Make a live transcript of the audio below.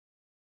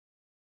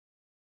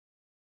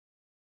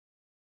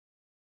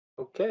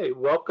Okay,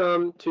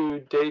 welcome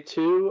to day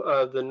two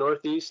of the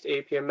Northeast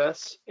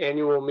APMS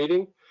annual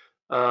meeting.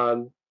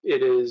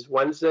 It is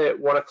Wednesday at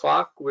 1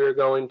 o'clock. We're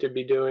going to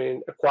be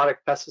doing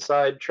aquatic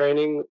pesticide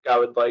training. I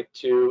would like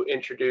to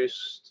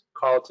introduce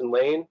Carlton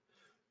Lane,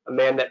 a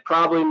man that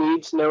probably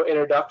needs no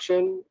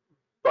introduction,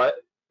 but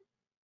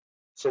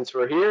since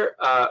we're here,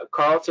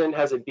 Carlton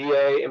has a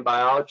BA in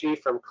biology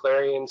from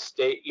Clarion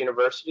State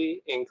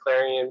University in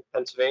Clarion,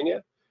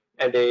 Pennsylvania,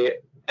 and a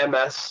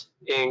MS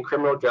in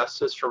criminal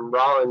justice from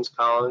Rollins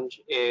College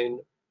in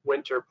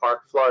Winter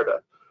Park, Florida.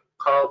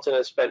 Carlton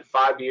has spent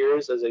 5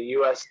 years as a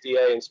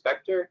USDA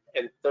inspector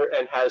and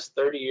has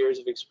 30 years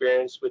of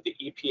experience with the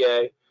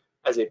EPA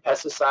as a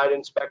pesticide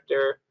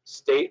inspector,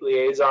 state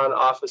liaison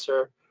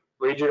officer,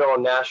 regional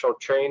and national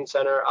training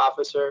center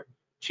officer,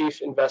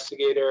 chief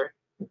investigator,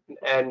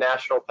 and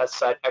national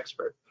pesticide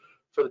expert.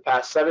 For the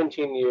past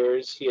 17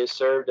 years, he has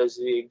served as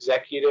the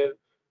executive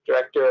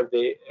director of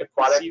the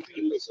Aquatic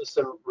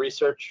Ecosystem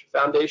Research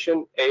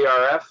Foundation,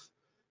 ARF,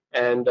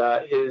 and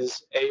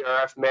his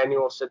ARF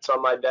manual sits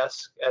on my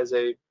desk as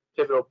a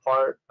pivotal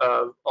part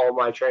of all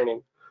my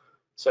training.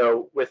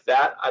 So with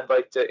that, I'd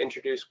like to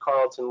introduce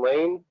Carlton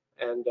Lane,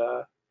 and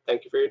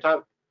thank you for your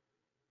time.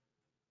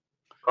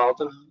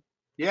 Carlton?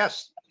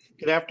 Yes,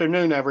 good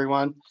afternoon,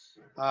 everyone.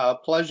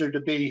 Pleasure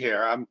to be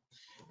here. I'm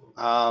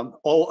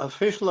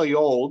officially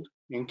old,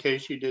 in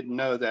case you didn't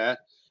know that.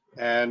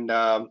 And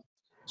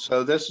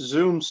so this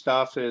Zoom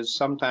stuff is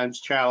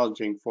sometimes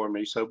challenging for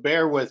me, so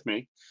bear with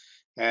me.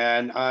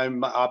 And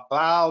I'm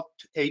about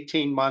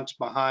 18 months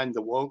behind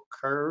the woke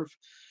curve.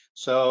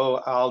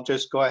 So I'll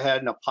just go ahead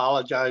and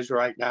apologize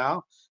right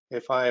now.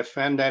 If I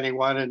offend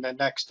anyone in the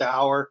next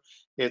hour,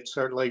 it's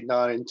certainly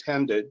not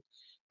intended,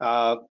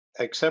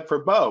 except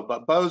for Bo,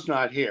 but Bo's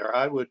not here.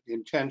 I would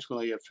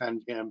intentionally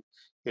offend him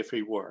if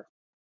he were.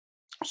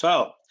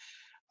 So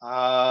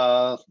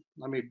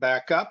let me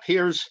back up.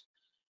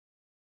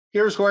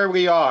 Here's where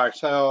we are.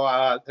 So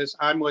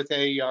I'm with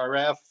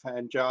ARF,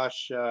 and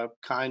Josh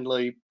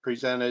kindly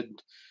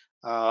presented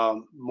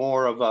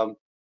more of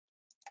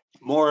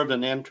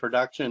an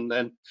introduction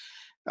than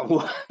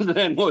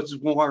was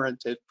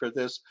warranted for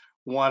this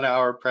 1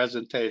 hour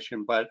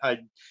presentation. But I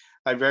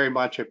very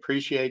much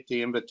appreciate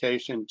the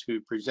invitation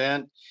to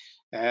present,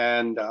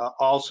 and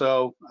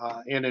also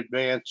in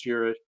advance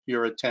your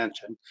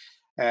attention.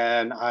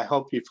 And I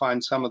hope you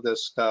find some of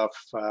this stuff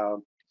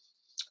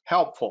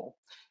helpful.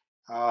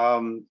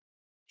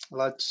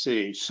 Let's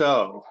see.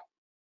 So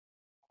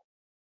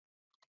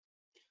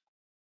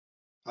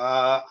we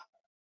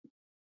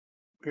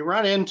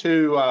run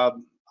into,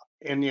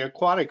 in the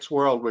aquatics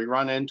world, we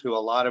run into a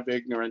lot of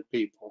ignorant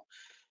people.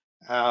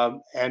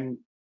 And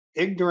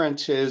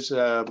ignorance is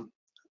a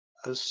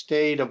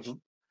state of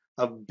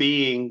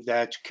being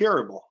that's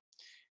curable.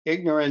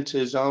 Ignorance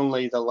is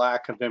only the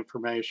lack of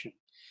information.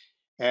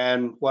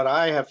 And what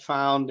I have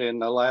found in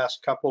the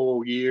last couple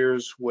of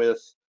years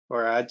with,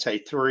 or I'd say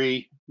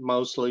 3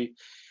 mostly,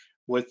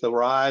 with the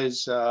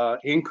rise,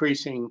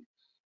 increasing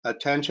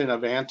attention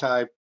of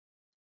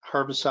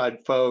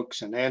anti-herbicide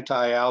folks and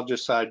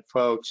anti-algicide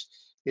folks,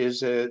 is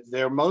that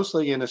they're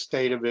mostly in a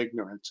state of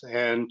ignorance.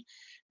 And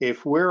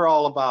if we're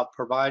all about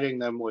providing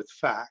them with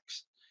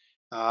facts,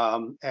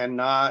 and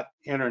not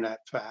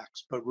internet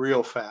facts, but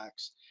real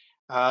facts,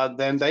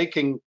 then they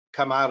can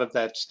come out of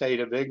that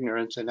state of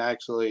ignorance and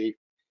actually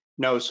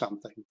know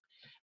something.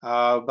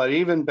 But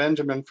even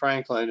Benjamin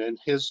Franklin in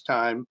his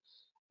time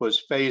was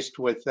faced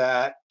with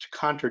that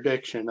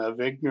contradiction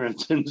of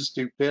ignorance and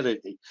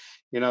stupidity.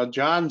 You know,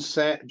 John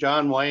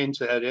Wayne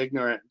said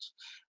ignorance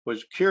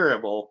was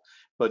curable,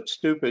 but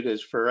stupid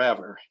is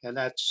forever. And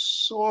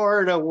that's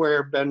sort of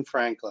where Ben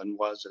Franklin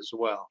was as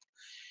well.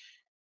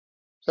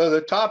 So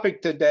the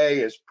topic today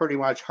is pretty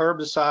much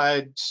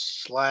herbicide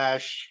 /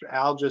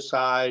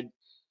 algicide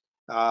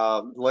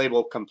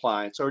label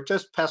compliance, or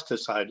just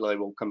pesticide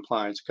label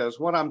compliance, because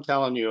what I'm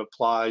telling you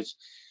applies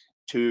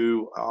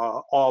to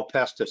all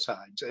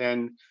pesticides.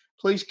 And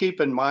please keep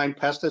in mind,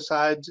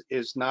 pesticides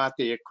is not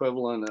the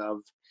equivalent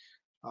of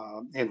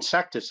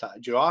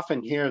insecticides. You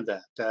often hear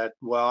that,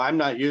 well, I'm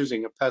not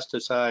using a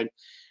pesticide,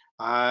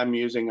 I'm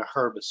using a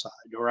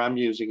herbicide, or I'm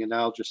using an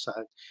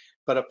algicide.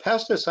 But a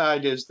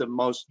pesticide is the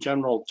most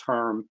general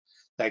term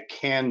that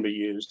can be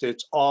used.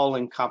 It's all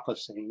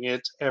encompassing,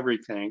 it's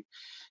everything.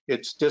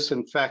 It's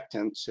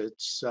disinfectants,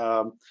 it's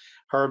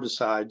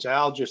herbicides,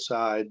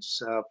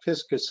 algicides,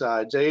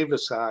 pesticides,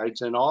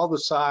 avicides, and all the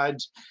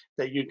sides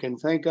that you can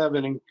think of,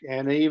 and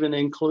even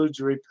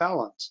includes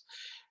repellents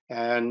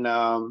and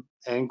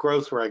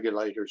growth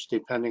regulators,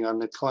 depending on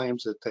the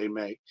claims that they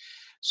make.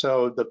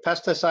 So the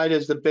pesticide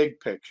is the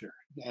big picture,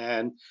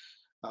 and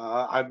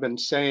I've been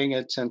saying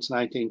it since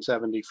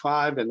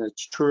 1975, and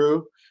it's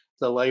true.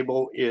 The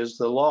label is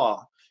the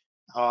law.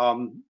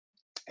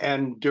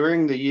 And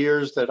during the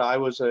years that I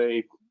was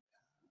a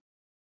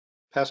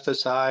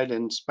pesticide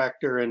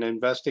inspector and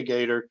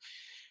investigator,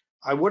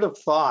 I would have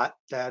thought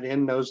that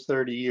in those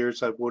 30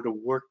 years, I would have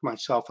worked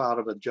myself out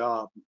of a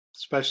job,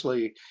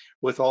 especially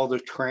with all the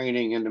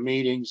training and the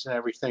meetings and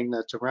everything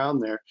that's around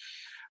there.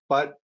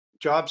 But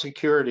job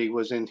security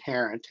was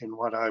inherent in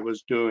what I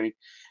was doing.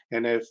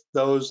 And if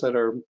those that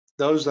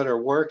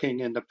are working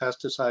in the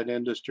pesticide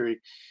industry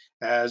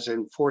as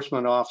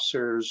enforcement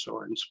officers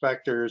or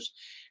inspectors,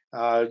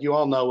 you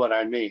all know what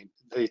I mean.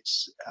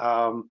 It's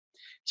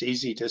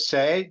easy to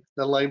say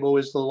the label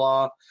is the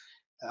law,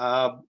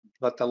 uh,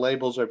 but the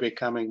labels are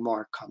becoming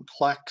more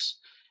complex,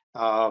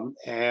 um,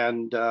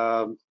 and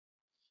um,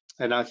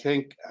 and I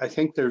think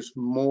there's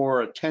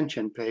more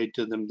attention paid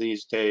to them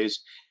these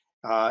days,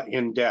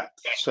 in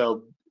depth.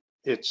 So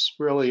it's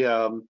really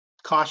a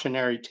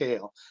cautionary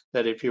tale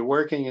that if you're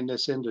working in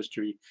this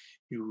industry,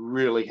 you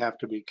really have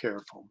to be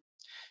careful.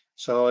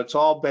 So it's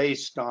all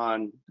based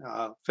on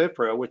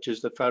FIFRA, which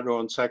is the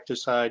Federal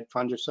Insecticide,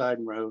 Fungicide,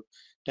 and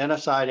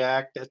Rodenticide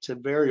Act. That's a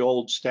very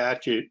old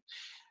statute.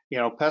 You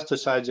know,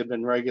 pesticides have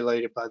been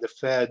regulated by the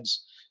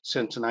feds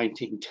since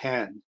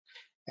 1910.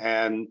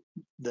 And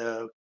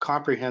the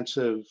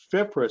comprehensive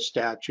FIFRA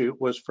statute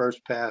was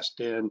first passed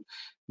in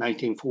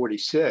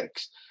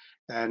 1946.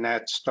 And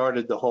that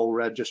started the whole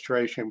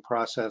registration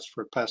process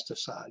for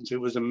pesticides. It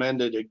was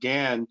amended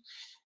again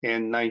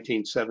in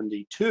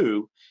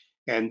 1972,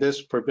 and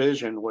this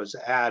provision was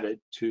added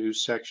to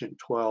Section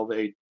 12,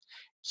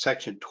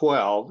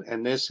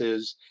 and this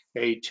is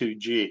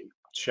A2G. It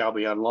shall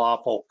be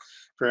unlawful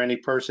for any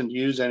person to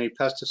use any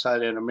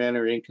pesticide in a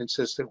manner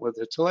inconsistent with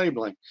its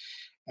labeling.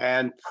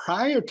 And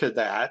prior to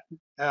that,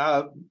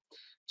 uh,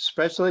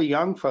 especially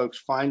young folks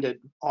find it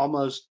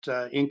almost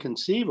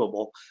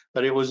inconceivable,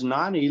 but it was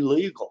not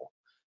illegal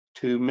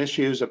to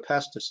misuse a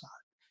pesticide.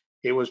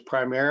 It was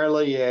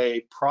primarily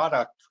a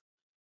product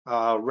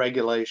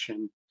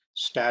regulation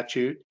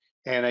statute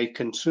and a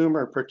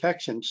consumer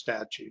protection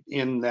statute,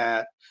 in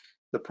that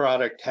the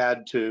product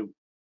had to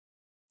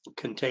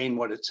contain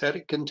what it said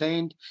it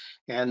contained,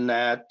 and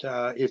that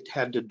it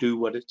had to do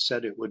what it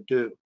said it would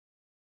do.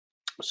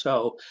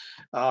 So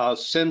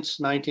since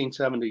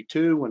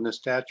 1972, when the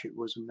statute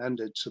was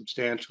amended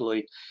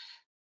substantially,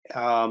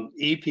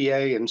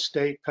 EPA and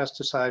state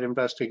pesticide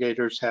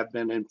investigators have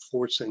been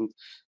enforcing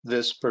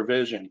this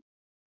provision.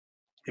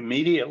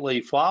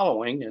 Immediately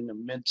following, in the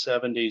mid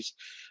 70s,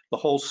 the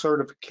whole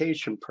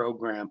certification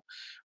program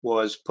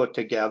was put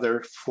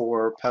together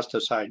for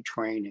pesticide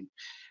training.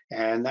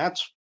 And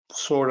that's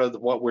sort of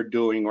what we're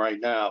doing right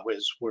now,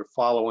 is we're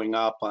following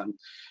up on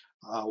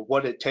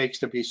what it takes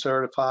to be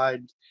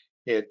certified.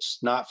 It's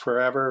not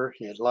forever.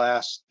 It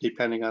lasts,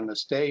 depending on the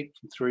state,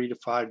 from 3 to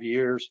 5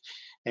 years,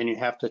 and you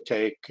have to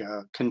take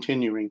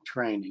continuing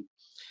training.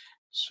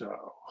 So let's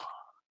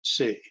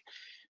see.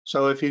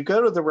 So if you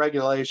go to the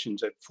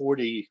regulations at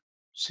 40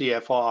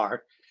 CFR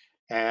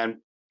and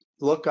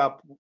look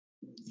up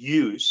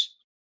use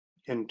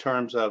in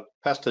terms of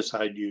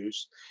pesticide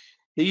use,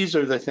 these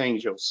are the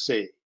things you'll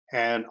see.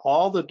 And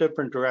all the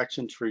different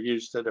directions for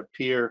use that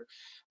appear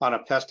on a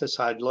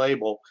pesticide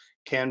label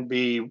can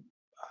be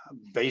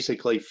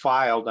basically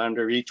filed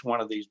under each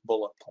one of these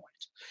bullet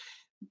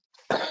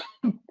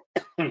points.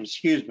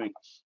 Excuse me.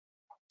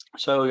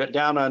 So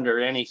down under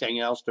anything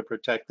else to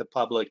protect the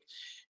public,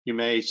 you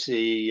may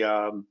see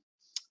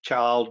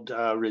child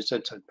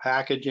resistant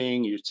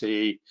packaging. You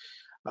see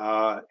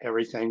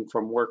everything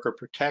from worker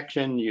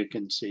protection. You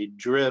can see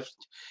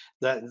drift.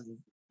 That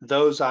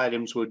those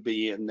items would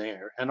be in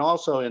there. And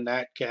also in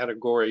that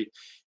category,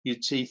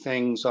 you'd see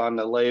things on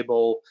the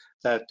label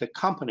that the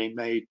company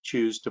may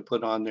choose to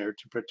put on there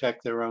to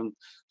protect their own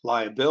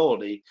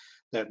liability,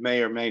 that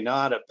may or may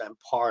not have been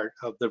part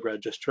of the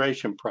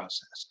registration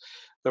process.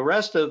 The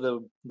rest of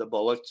the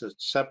bullets,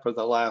 except for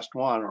the last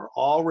one, are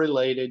all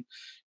related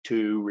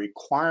to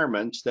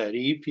requirements that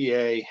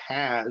EPA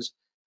has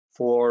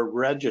for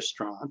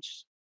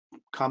registrants,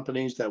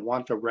 companies that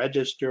want to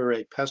register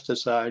a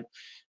pesticide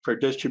for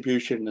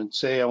distribution and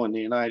sale in the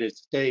United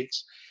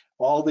States.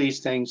 All these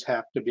things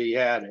have to be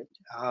added.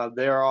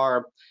 There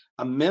are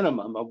a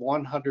minimum of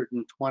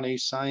 120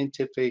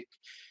 scientific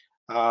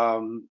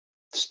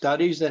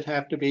studies that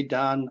have to be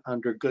done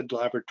under good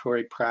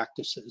laboratory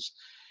practices.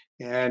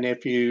 And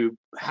if you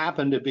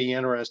happen to be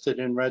interested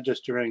in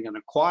registering an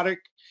aquatic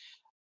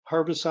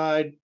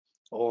herbicide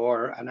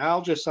or an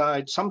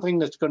algicide, something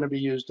that's going to be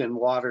used in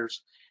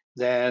waters,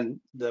 then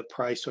the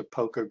price of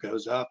poker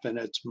goes up, and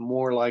it's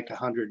more like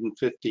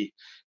 150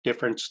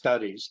 different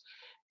studies.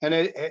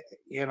 And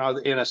you know,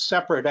 in a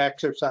separate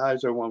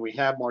exercise, or when we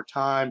have more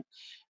time,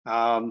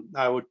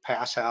 I would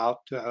pass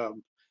out a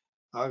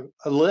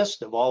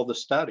list of all the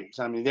studies.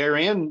 I mean, they're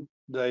in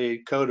the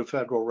Code of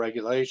Federal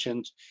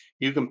Regulations.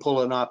 You can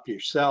pull it up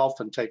yourself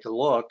and take a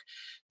look.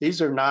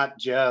 These are not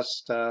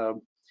just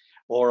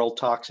oral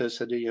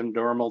toxicity and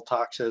dermal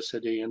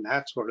toxicity and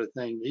that sort of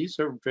thing. These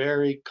are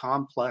very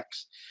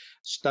complex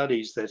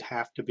studies that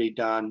have to be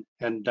done,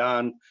 and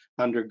done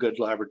under good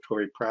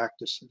laboratory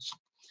practices.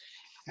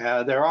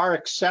 There are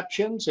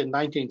exceptions. In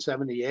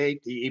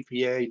 1978, the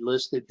EPA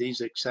listed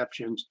these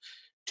exceptions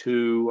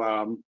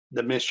to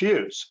the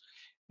misuse.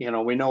 You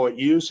know, we know what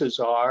uses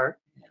are.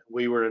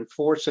 We were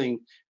enforcing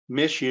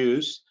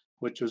misuse,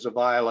 which was a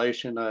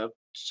violation of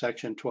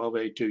Section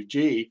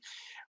 12A2G,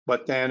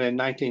 But then in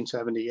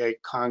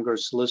 1978,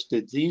 Congress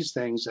listed these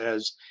things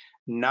as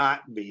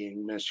not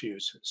being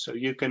misuses. So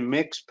you can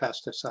mix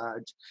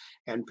pesticides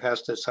and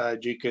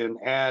pesticides. You can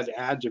add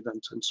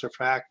adjuvants and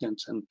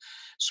surfactants and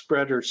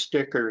spreader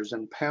stickers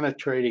and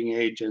penetrating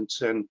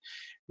agents and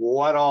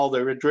what all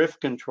the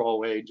drift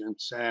control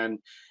agents. And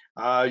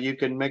you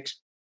can mix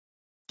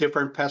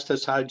different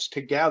pesticides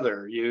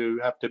together.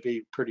 You have to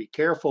be pretty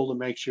careful to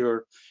make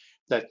sure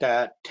that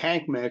that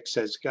tank mix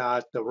has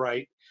got the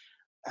right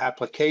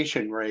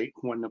application rate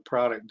when the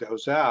product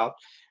goes out,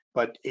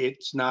 but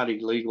it's not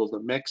illegal to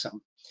mix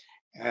them.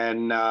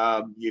 And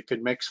you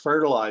can mix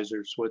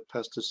fertilizers with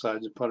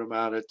pesticides and put them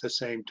out at the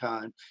same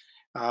time.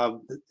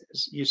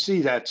 You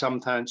see that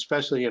sometimes,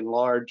 especially in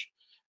large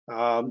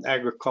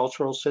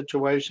agricultural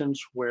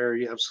situations where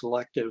you have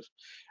selective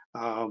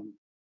um,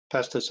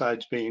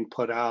 pesticides being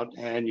put out,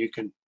 and you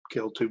can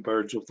kill two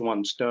birds with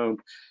one stone,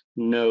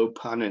 no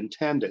pun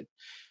intended.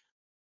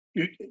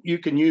 You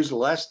can use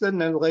less than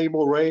the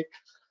label rate,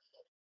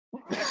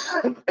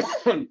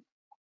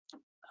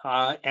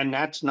 and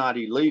that's not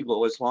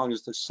illegal as long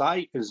as the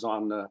site is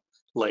on the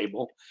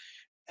label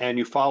and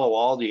you follow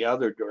all the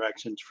other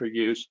directions for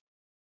use.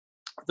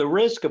 The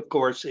risk, of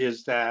course,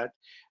 is that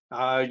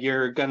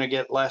you're going to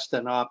get less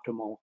than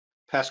optimal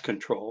pest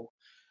control,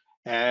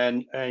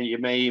 and you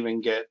may even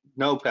get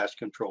no pest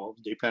control,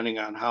 depending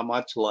on how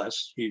much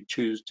less you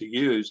choose to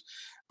use.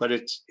 But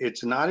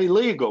it's not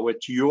illegal.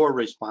 It's your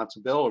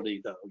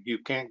responsibility, though. You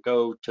can't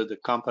go to the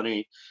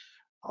company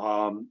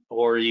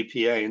or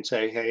EPA and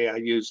say, hey, I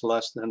used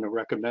less than the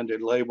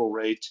recommended label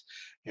rates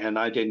and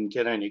I didn't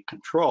get any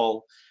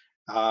control.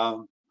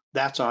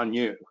 That's on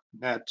you.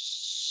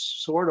 That's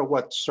sort of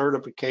what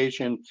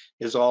certification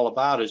is all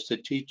about, is to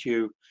teach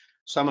you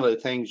some of the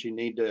things you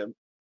need to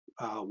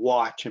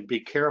watch and be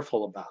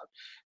careful about.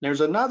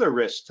 There's another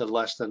risk to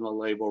less than the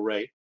label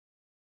rate,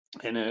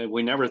 and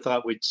we never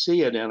thought we'd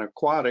see it in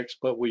aquatics,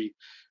 but we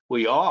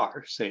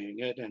are seeing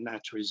it, and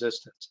that's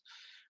resistance.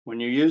 When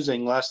you're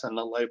using less than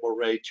the label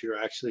rate, you're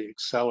actually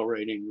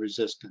accelerating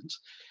resistance.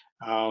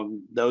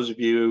 Those of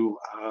you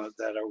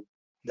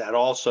that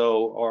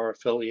also are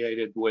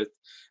affiliated with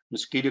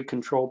mosquito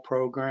control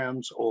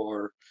programs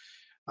or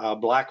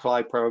black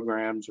fly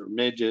programs or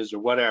midges or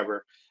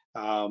whatever,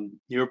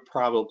 you're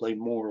probably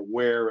more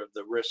aware of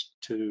the risk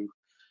to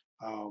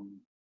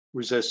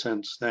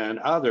resistance than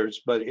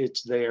others, but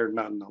it's there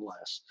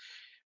nonetheless.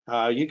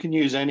 You can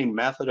use any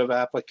method of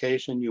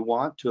application you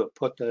want to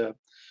put the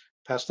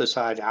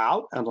pesticide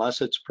out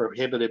unless it's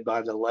prohibited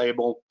by the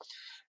label.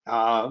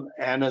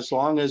 And as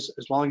long as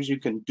you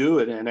can do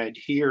it and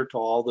adhere to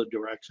all the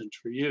directions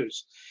for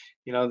use.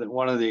 You know, that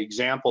one of the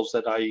examples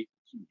that I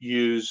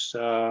use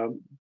to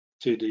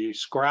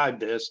describe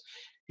this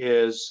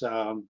is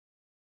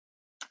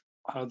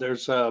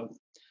there's a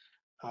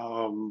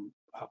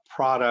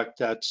product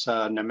that's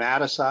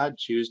nematicide.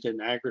 It's used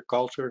in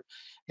agriculture,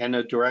 and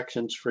the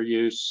directions for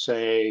use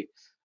say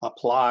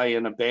apply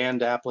in a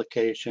band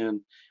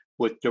application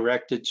with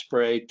directed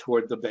spray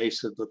toward the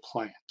base of the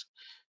plant.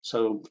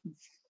 So,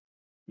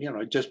 you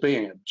know, just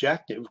being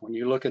objective, when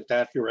you look at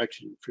that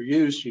direction for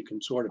use, you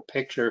can sort of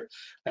picture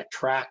a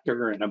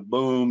tractor and a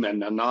boom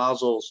and the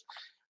nozzles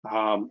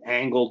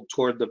angled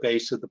toward the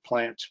base of the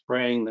plant,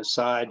 spraying the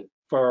side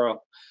furrow.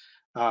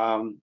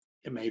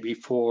 Maybe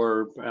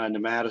for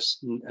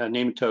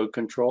nematode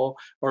control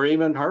or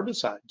even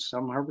herbicides.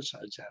 Some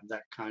herbicides have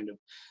that kind of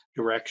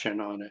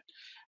direction on it.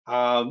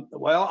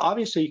 Well,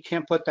 obviously you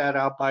can't put that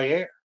out by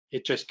air.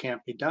 It just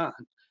can't be done.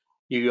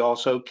 You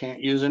also can't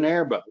use an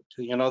airboat.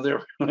 You know,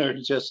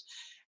 there's just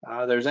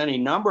there's any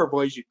number of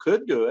ways you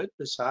could do it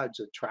besides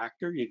a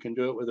tractor. You can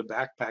do it with a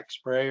backpack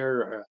sprayer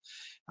or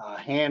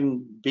a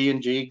hand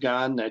B&G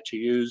gun that you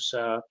use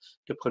to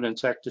put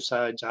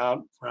insecticides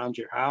out around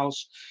your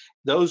house,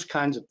 those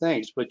kinds of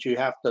things. But you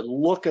have to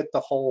look at the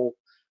whole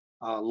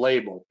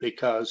label,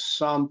 because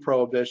some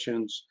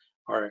prohibitions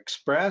are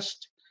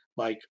expressed,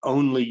 like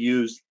only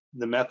use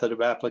the method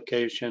of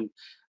application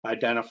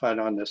identified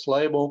on this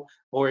label,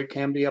 or it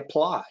can be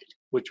applied,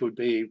 which would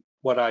be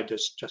what I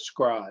just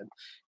described,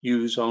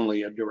 use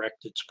only a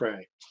directed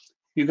spray.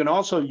 You can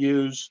also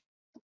use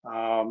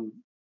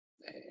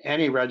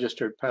any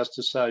registered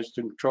pesticides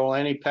to control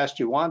any pest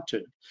you want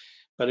to.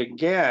 But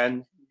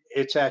again,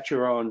 it's at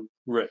your own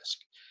risk.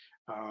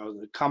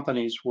 The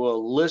companies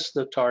will list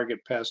the target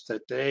pest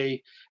that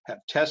they have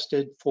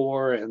tested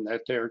for and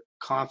that they're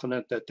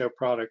confident that their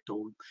product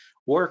will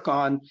work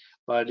on.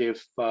 But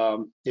if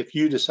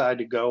you decide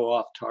to go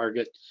off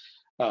target,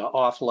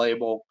 off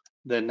label,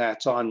 then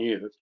that's on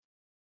you.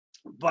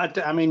 But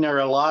I mean, there are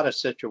a lot of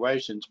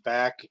situations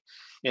back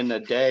in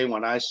the day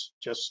when I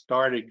just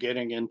started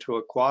getting into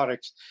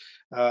aquatics.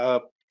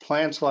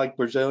 Plants like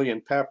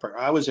Brazilian pepper.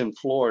 I was in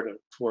Florida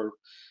for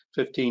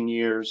 15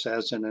 years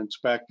as an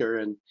inspector,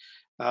 and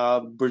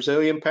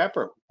Brazilian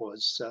pepper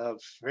was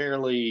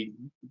fairly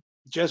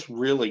just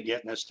really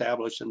getting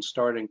established and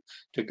starting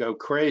to go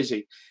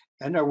crazy.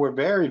 And there were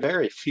very,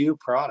 very few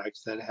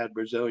products that had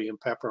Brazilian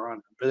pepper on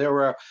them, but there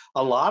were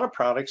a lot of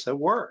products that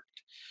worked.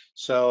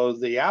 So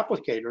the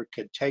applicator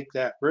could take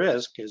that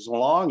risk as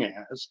long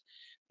as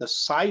the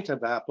site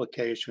of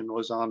application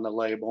was on the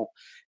label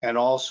and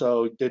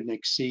also didn't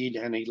exceed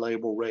any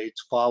label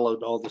rates,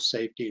 followed all the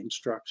safety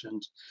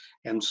instructions,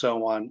 and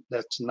so on.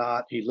 That's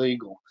not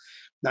illegal.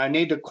 Now, I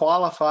need to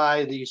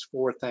qualify these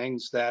 4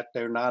 things that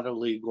they're not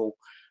illegal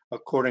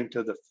according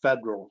to the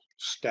federal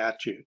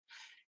statute.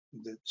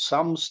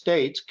 Some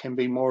states can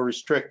be more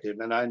restrictive,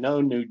 and I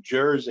know New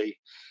Jersey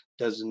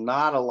does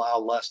not allow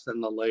less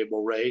than the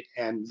label rate,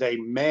 and they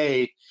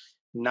may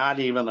not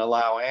even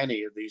allow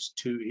any of these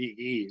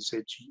 2EEs.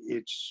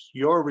 It's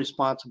your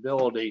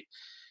responsibility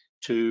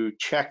to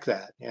check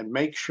that and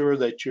make sure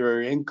that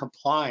you're in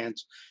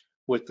compliance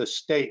with the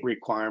state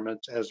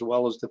requirements as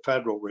well as the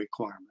federal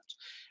requirements.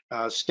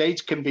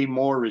 States can be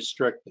more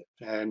restrictive,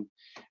 and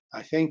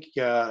I think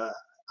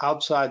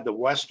outside the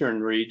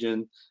western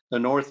region, the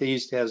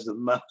Northeast has the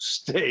most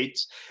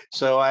states.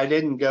 So I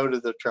didn't go to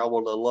the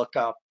trouble to look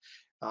up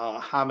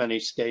how many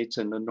states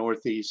in the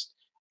Northeast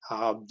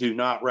do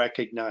not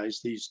recognize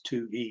these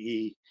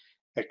 2EE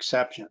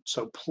exceptions.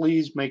 So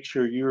please make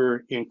sure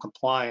you're in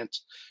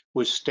compliance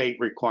with state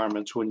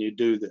requirements when you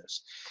do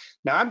this.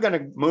 Now I'm going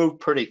to move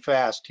pretty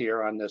fast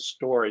here on this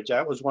storage.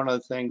 That was one of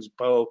the things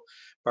Bo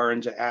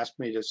Burns asked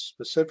me to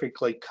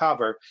specifically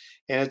cover,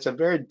 and it's a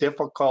very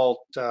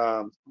difficult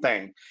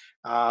thing.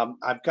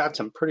 I've got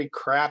some pretty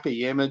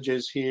crappy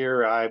images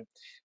here.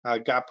 I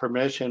got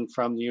permission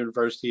from the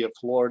University of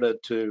Florida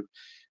to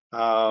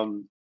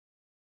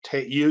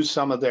use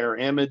some of their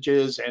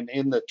images, and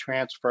in the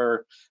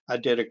transfer, I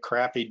did a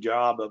crappy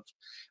job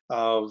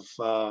of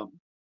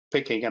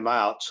picking them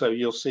out. So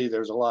you'll see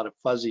there's a lot of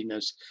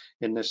fuzziness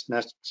in this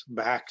next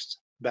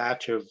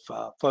batch of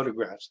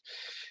photographs.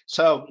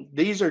 So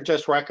these are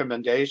just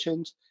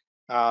recommendations.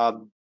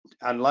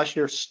 Unless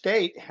your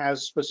state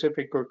has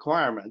specific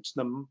requirements,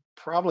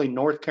 probably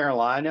North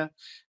Carolina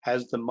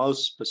has the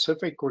most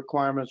specific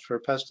requirements for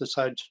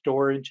pesticide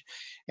storage.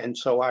 And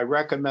so I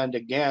recommend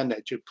again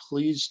that you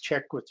please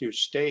check with your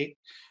state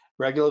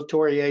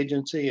regulatory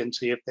agency and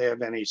see if they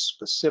have any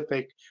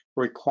specific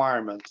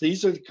requirements.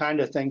 These are the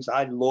kind of things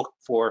I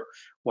looked for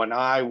when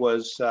I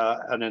was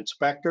an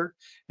inspector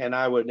and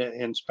I would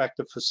inspect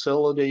a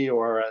facility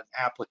or an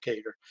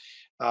applicator.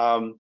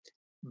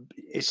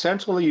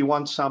 Essentially, you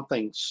want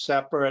something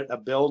separate,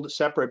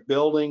 separate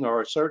building,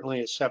 or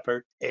certainly a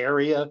separate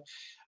area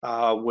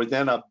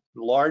within a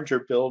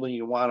larger building.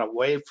 You want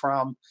away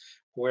from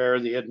where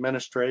the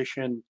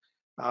administration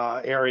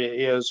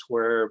area is,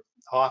 where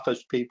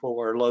office people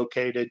are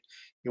located.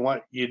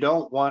 You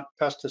don't want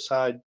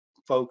pesticide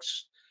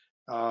folks,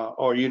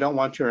 or you don't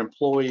want your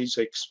employees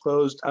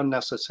exposed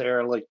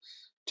unnecessarily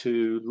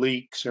to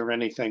leaks or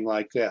anything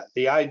like that.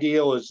 The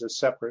ideal is a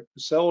separate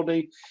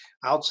facility.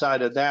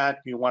 Outside of that,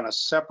 you want a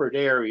separate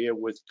area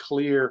with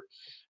clear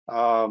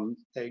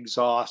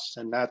exhausts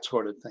and that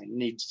sort of thing.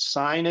 Needs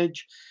signage.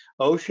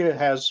 OSHA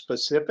has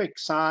specific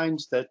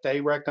signs that they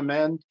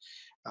recommend.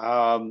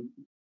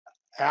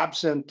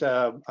 Absent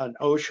an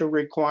OSHA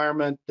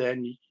requirement,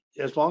 then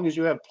as long as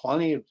you have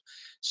plenty of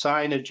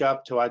signage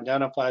up to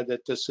identify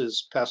that this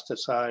is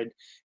pesticide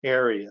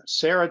area.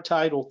 SARA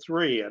Title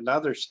III,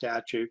 another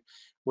statute,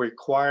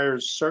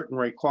 requires certain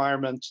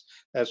requirements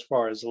as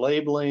far as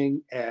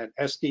labeling, and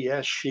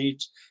SDS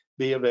sheets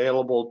be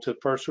available to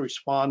first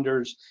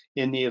responders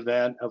in the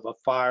event of a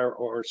fire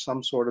or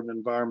some sort of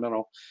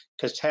environmental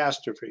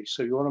catastrophe.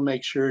 So you want to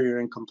make sure you're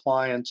in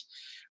compliance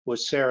with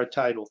SARA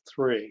Title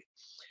III.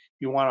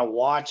 You want to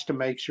watch to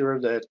make sure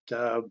that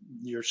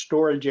your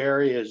storage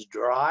area is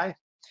dry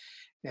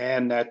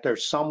and that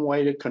there's some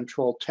way to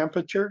control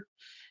temperature.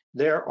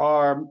 There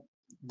are,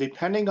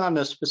 depending on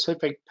the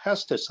specific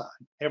pesticide,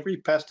 every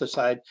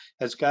pesticide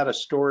has got a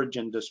storage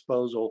and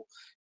disposal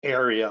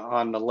area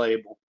on the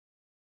label.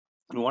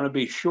 You want to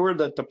be sure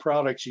that the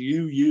products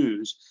you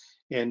use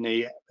in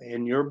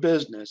your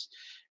business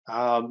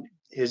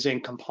is in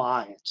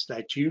compliance,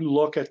 that you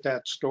look at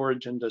that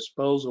storage and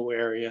disposal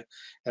area,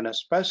 and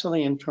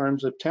especially in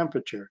terms of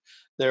temperature.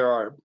 There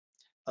are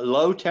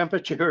low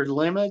temperature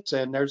limits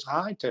and there's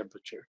high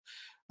temperature.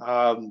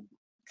 I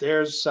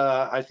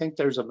think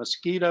there's a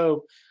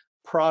mosquito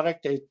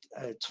product,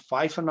 it's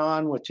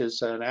Phyphonon, which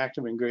is an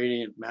active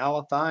ingredient,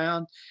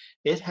 malathion.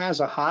 It has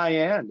a high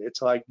end.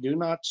 It's like, do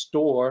not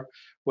store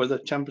with a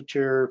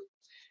temperature,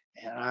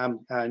 and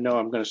I know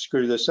I'm going to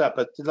screw this up,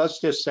 but let's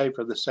just say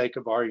for the sake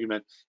of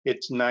argument,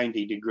 it's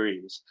 90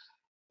 degrees.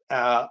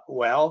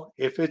 Well,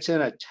 if it's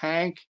in a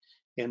tank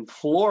in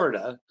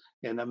Florida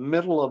in the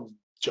middle of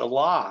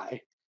July,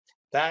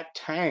 that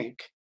tank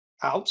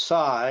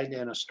outside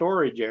in a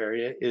storage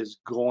area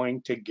is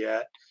going to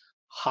get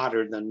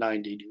hotter than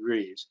 90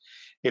 degrees.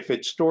 If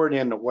it's stored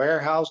in the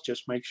warehouse,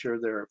 just make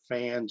sure there are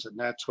fans and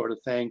that sort of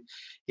thing.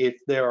 If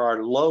there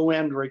are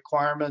low-end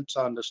requirements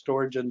on the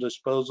storage and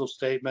disposal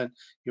statement,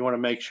 you want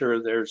to make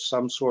sure there's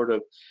some sort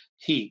of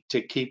heat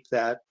to keep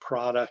that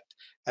product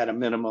at a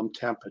minimum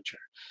temperature.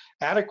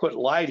 Adequate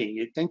lighting,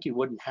 you'd think you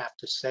wouldn't have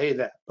to say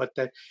that, but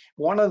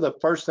one of the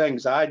first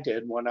things I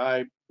did when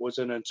I was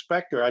an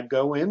inspector, I'd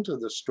go into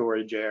the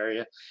storage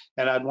area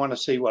and I'd want to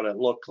see what it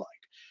looked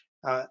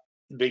like,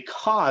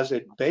 because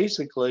it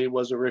basically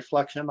was a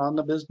reflection on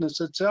the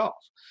business itself.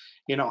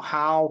 You know,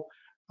 how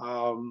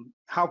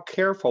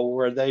careful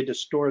were they to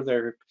store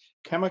their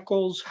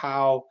chemicals?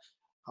 How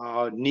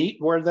neat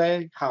were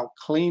they? How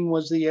clean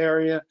was the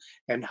area?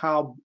 And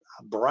how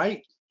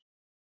bright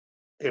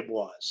it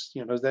was,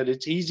 you know, that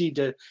it's easy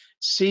to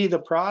see the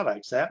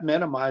products. That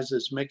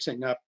minimizes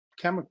mixing up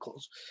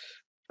chemicals.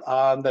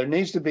 There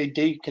needs to be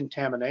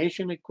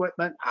decontamination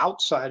equipment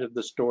outside of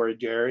the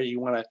storage area. You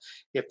want to,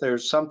 if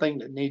there's something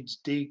that needs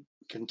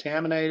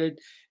decontaminated,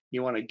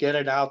 you want to get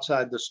it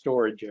outside the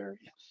storage area.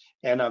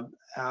 And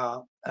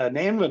an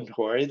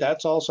inventory,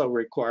 that's also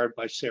required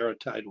by SARA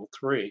Title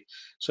III.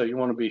 So you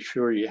want to be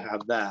sure you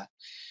have that.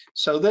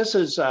 So this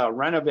is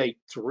Renovate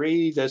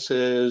 3. This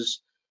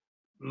is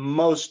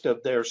most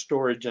of their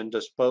storage and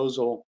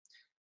disposal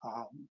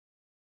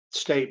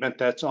statement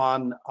that's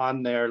on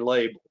their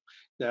label.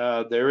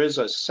 There is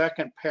a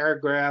second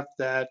paragraph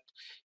that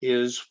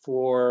is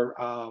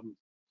for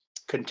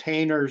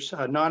containers,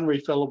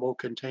 non-refillable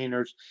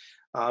containers,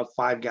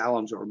 5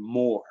 gallons or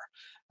more.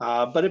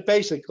 But it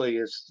basically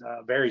is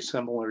very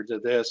similar to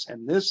this.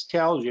 And this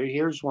tells you,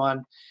 here's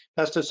one,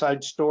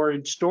 pesticide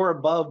storage, store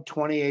above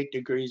 28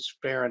 degrees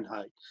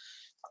Fahrenheit.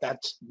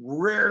 That's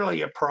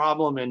rarely a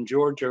problem in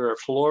Georgia or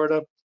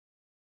Florida,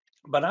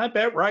 but I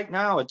bet right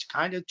now it's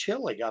kind of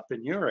chilly up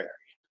in your area.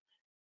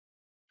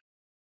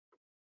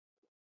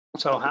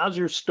 So how's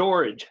your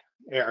storage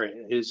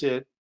area? Is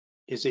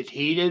it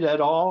heated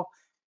at all?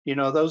 You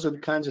know, those are the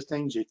kinds of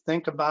things you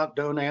think about.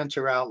 Don't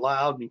answer out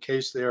loud in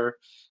case there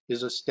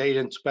is a state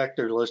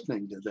inspector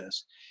listening to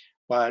this.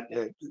 But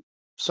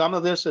some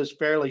of this is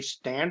fairly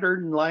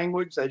standard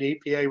language that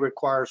EPA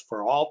requires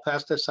for all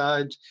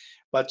pesticides,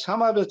 but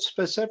some of it's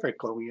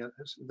specifically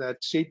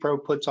that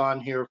CPRO puts on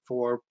here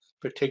for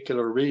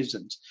particular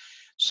reasons.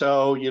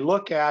 So you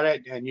look at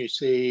it and you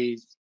see,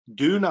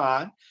 do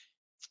not.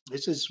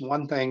 This is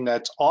one thing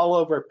that's all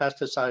over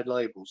pesticide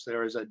labels.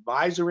 There is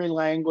advisory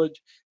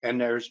language and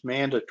there's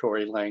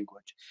mandatory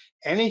language.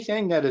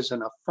 Anything that is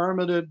an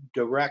affirmative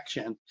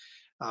direction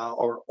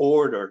or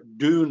order,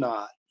 do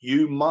not,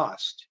 you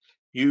must,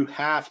 you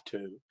have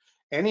to,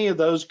 any of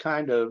those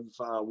kind of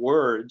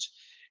words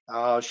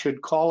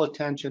should call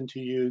attention to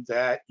you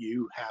that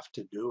you have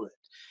to do it.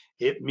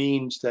 It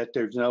means that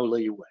there's no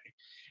leeway.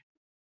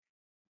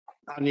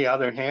 On the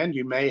other hand,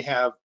 you may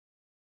have,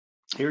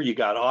 here you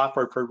got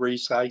offer for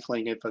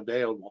recycling if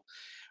available.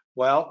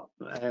 Well,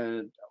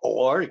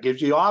 or it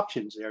gives you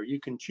options there. You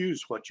can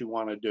choose what you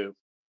want to do.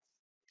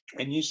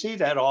 And you see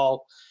that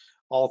all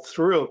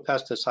through a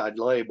pesticide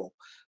label,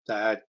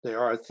 that there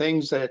are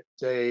things that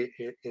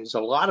it is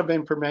a lot of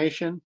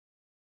information,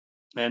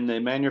 and the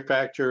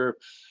manufacturer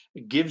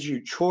gives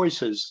you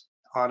choices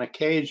on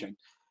occasion.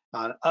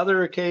 On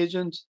other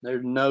occasions,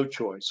 there's no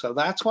choice. So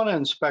that's what an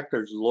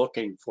inspector's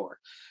looking for.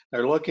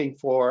 They're looking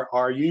for,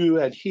 are you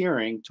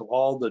adhering to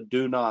all the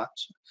do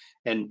nots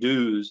and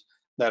do's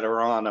that are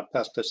on a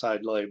pesticide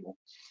label?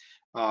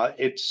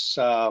 It's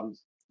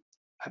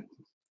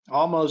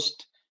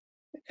almost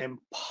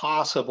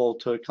impossible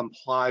to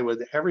comply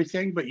with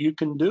everything, but you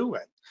can do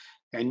it.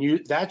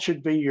 And that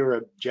should be your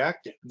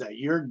objective, that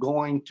you're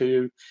going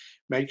to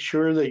make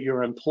sure that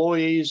your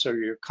employees or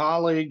your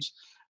colleagues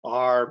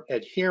are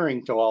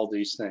adhering to all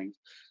these things.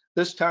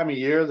 This time of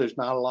year, there's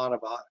not a lot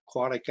of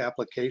aquatic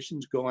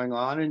applications going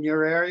on in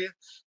your area.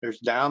 There's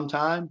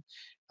downtime.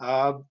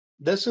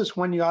 This is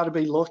when you ought to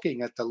be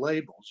looking at the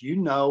labels. You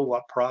know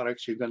what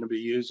products you're going to be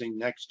using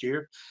next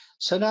year.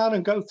 Sit down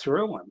and go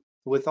through them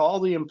with all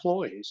the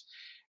employees.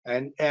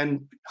 And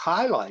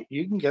highlight.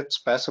 You can get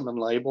specimen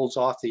labels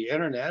off the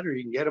internet, or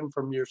you can get them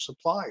from your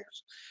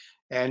suppliers,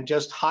 and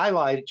just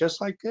highlight, just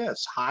like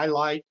this,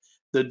 highlight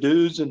the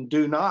do's and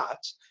do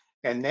nots,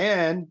 and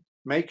then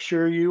make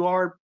sure you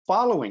are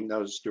following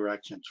those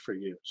directions for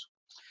use.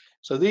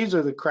 So these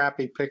are the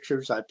crappy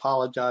pictures. I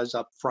apologize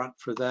up front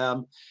for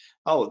them.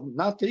 Oh,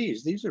 not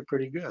these. These are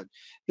pretty good.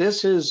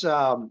 This is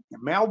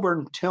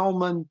Melbourne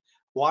Tillman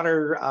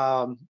Water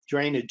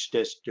Drainage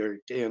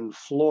District in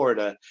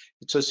Florida.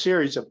 It's a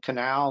series of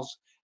canals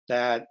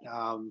that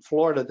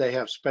Florida, they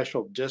have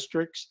special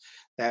districts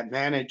that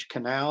manage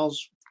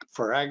canals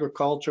for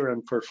agriculture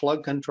and for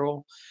flood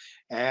control.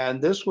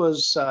 And this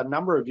was a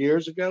number of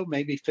years ago,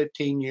 maybe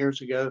 15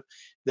 years ago,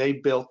 they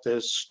built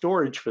this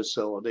storage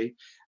facility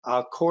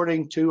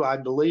according to, I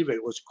believe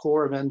it was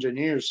Corps of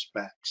Engineers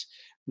specs.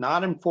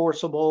 Not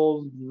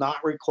enforceable,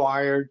 not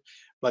required,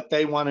 but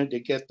they wanted to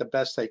get the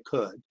best they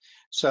could.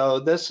 So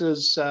this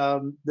is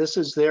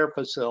their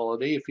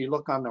facility. If you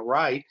look on the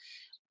right,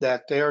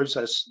 that there's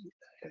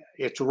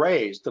it's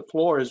raised, the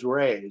floor is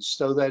raised,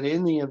 so that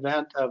in the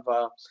event of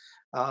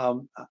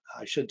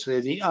I should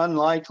say the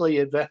unlikely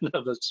event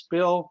of a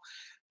spill,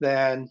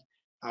 then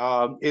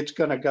it's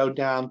going to go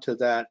down to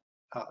that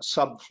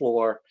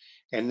subfloor,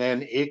 and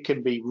then it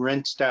can be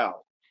rinsed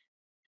out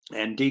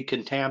and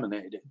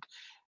decontaminated.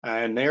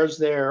 And there's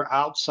their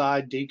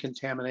outside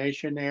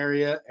decontamination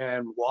area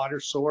and water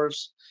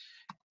source.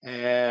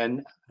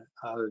 And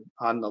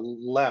on the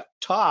left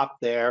top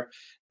there,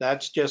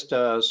 that's just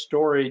a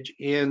storage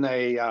in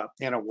a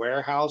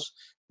warehouse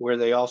where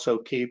they also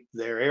keep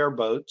their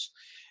airboats.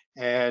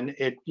 And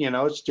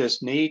it's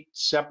just neat,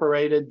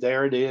 separated.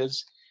 There it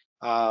is.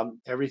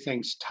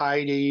 Everything's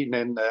tidy. And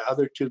then the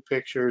other two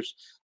pictures,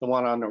 the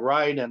one on the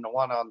right and the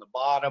one on the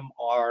bottom,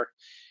 are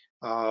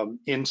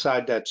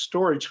inside that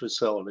storage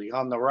facility.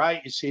 On the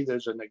right, you see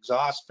there's an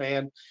exhaust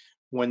fan.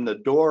 When the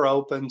door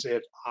opens,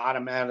 it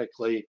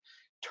automatically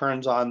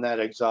turns on that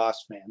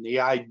exhaust fan. The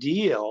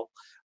ideal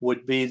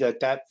would be that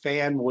that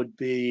fan would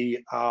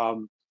be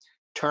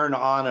turned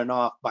on and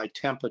off by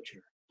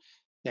temperature,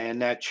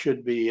 and that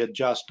should be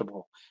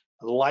adjustable.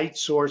 Light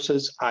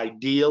sources,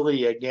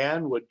 ideally,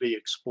 again, would be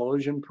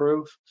explosion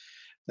proof.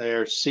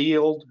 They're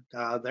sealed.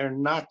 They're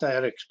not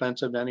that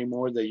expensive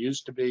anymore. They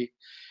used to be.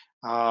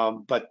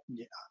 But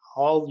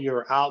all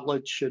your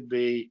outlets should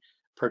be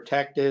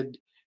protected.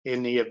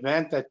 In the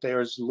event that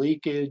there's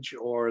leakage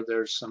or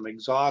there's some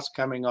exhaust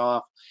coming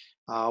off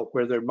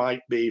where there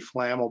might be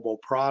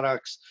flammable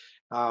products,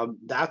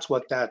 that's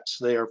what that's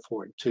there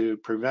for, to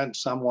prevent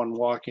someone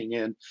walking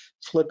in,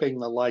 flipping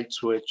the light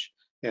switch,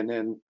 and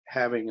then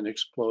having an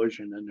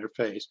explosion in their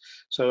face.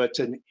 So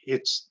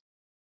it's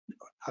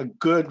a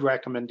good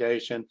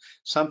recommendation,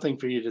 something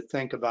for you to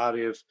think about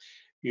if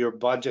your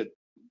budget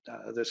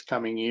this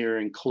coming year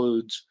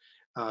includes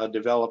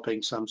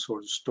developing some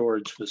sort of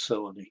storage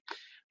facility.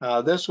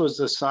 This was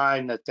the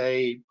sign that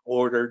they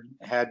ordered,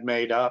 had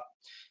made up.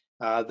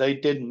 They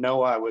didn't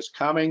know I was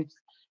coming,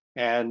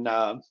 and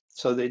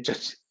so they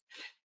just,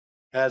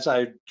 as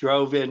I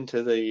drove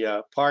into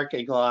the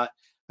parking lot,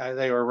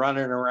 they were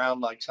running around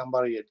like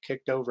somebody had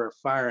kicked over a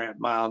fire ant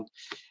mound,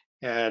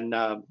 and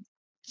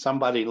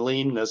somebody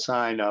leaned the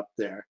sign up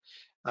there.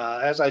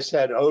 As I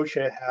said,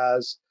 OSHA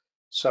has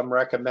some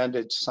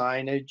recommended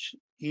signage,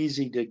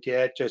 easy to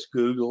get. Just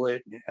Google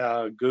it.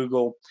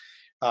 Google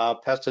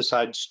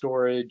pesticide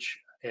storage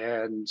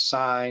and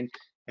sign,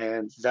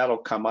 and that'll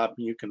come up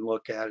and you can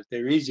look at it.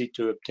 They're easy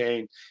to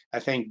obtain. I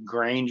think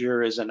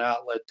Granger is an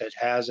outlet that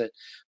has it,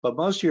 but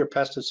most of your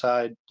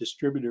pesticide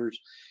distributors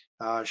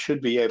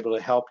should be able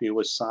to help you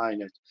with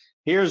signage.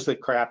 Here's the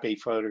crappy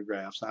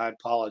photographs. I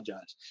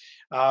apologize.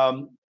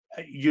 Um,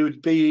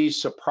 You'd be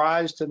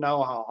surprised to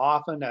know how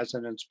often, as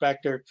an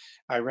inspector,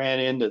 I ran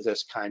into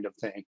this kind of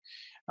thing.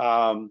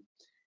 Um,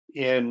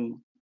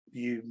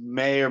 you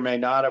may or may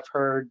not have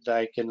heard,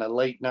 like in the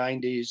late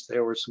 90s,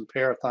 there were some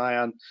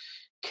parathion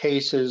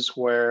cases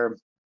where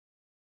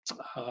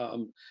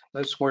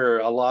that's where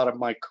a lot of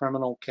my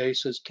criminal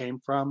cases came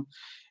from.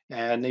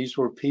 And these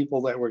were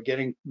people that were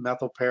getting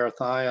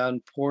methylparathion,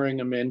 pouring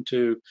them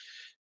into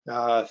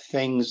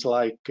things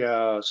like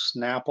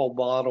Snapple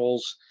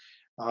bottles,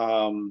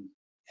 um,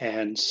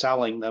 and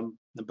selling them in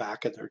the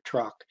back of their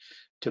truck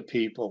to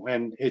people.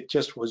 And it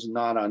just was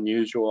not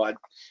unusual.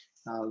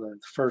 The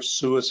first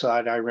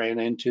suicide I ran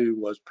into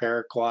was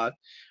paraquat,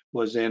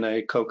 was in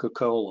a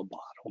Coca-Cola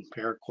bottle.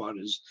 Paraquat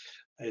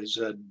is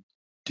a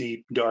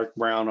deep dark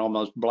brown,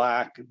 almost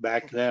black.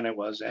 Back then it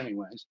was,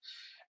 anyways.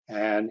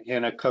 And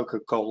in a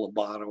Coca-Cola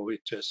bottle,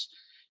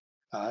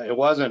 it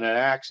wasn't an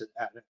accident,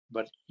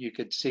 but you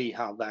could see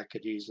how that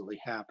could easily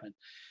happen.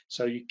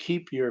 So you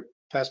keep your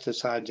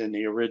pesticides in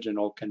the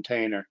original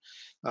container.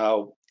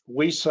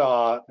 We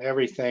saw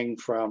everything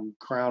from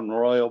Crown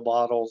Royal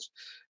bottles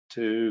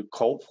to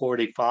Colt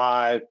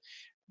 45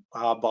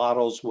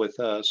 bottles with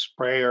a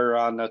sprayer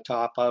on the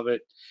top of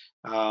it.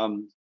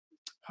 Um,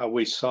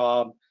 we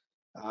saw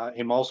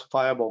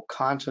emulsifiable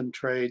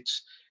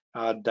concentrates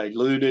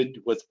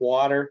diluted with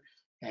water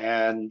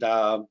and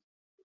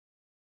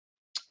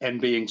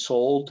being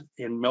sold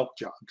in milk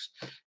jugs.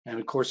 And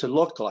of course, it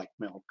looked like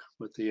milk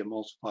with the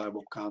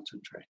emulsifiable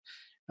concentrate.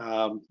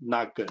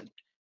 Not good.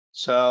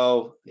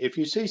 So if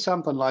you see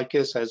something like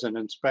this as an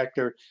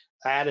inspector,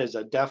 that is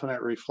a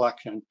definite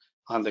reflection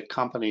on the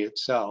company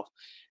itself.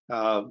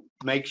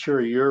 Make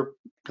sure your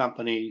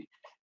company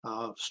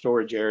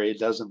storage area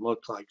doesn't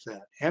look like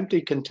that.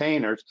 Empty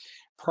containers,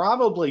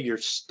 probably your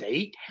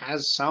state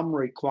has some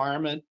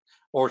requirement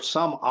or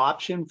some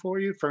option for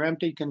you for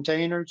empty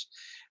containers.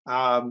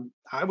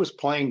 I was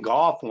playing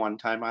golf one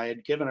time. I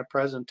had given a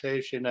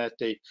presentation at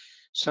the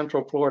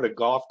Central Florida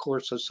Golf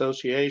Course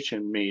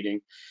Association meeting,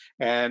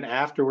 and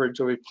afterwards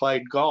we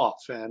played golf.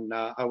 And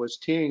I was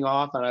teeing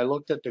off, and I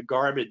looked at the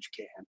garbage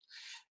can,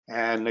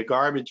 and the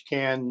garbage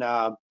can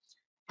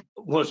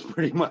was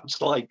pretty much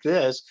like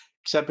this,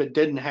 except it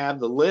didn't have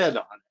the lid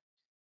on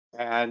it,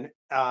 and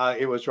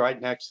it was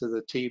right next to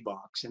the tee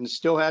box, and it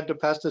still had the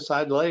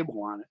pesticide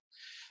label on it.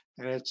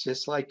 And it's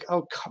just like,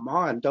 oh, come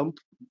on, don't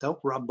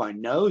rub my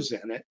nose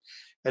in it.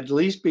 At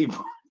least be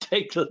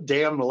take the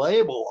damn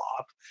label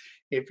off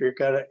if you're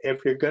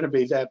gonna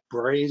be that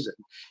brazen.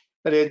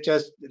 But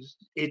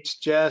it's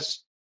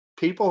just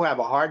people have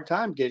a hard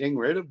time getting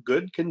rid of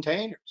good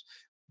containers.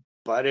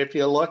 But if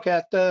you look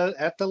at the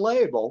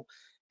label,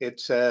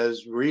 it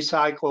says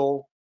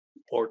recycle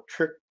or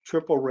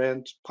triple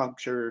rinse,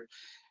 puncture,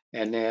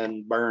 and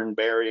then burn,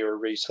 bury, or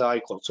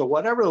recycle. So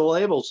whatever the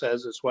label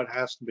says is what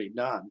has to be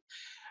done.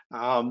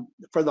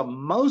 For the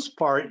most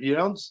part, you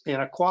don't, in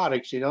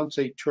aquatics, you don't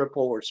see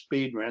triple or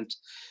speed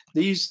rinse.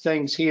 These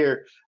things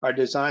here are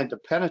designed to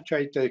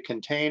penetrate the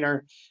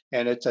container,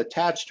 and it's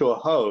attached to a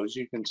hose.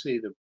 You can see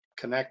the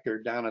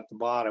connector down at the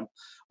bottom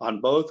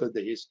on both of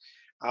these.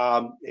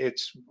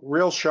 It's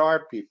real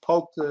sharp. You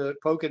poke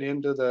it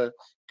into the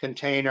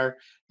container,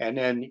 and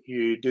then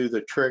you do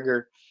the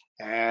trigger,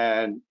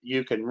 and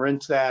you can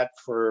rinse that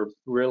for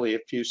really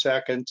a few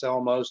seconds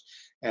almost,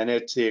 and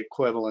it's the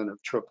equivalent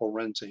of triple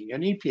rinsing.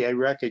 And EPA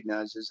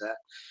recognizes that.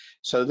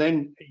 So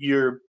then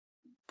you're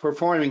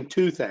performing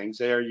two things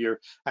there. You're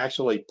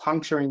actually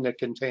puncturing the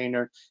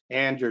container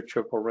and you're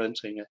triple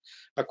rinsing it.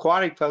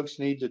 Aquatic folks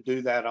need to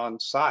do that on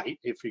site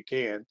if you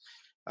can.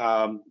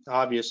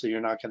 Obviously,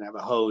 you're not going to have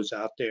a hose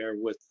out there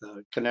with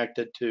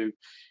connected to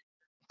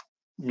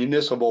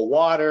municipal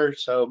water.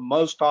 So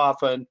most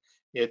often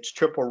it's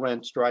triple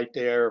rinsed right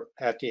there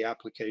at the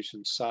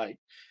application site.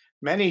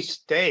 Many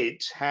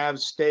states have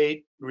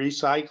state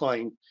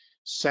recycling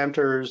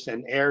centers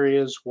and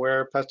areas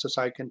where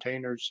pesticide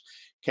containers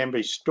can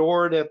be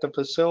stored at the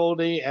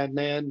facility, and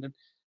then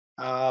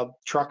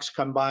trucks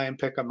come by and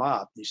pick them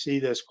up. You see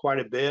this quite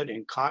a bit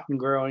in cotton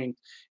growing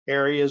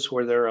areas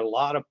where there are a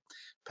lot of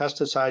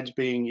pesticides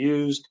being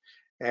used,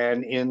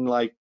 and in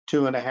like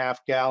 2.5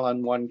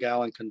 gallon, 1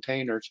 gallon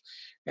containers.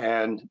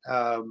 And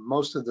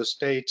most of the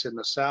states in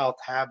the South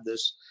have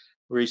this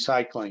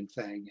recycling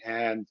thing.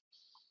 And,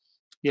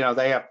 you know,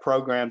 they have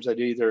programs that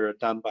either are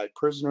done by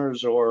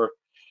prisoners or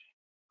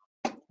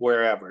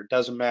wherever. It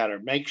doesn't matter.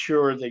 Make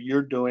sure that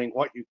you're doing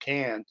what you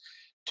can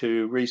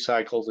to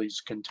recycle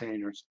these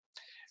containers.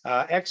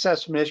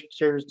 Excess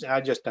mixtures, I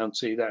just don't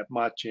see that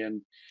much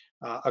in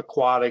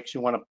aquatics.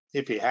 You want to,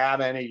 if you have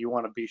any, you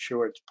want to be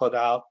sure it's put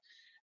out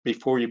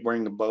before you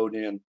bring the boat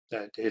in,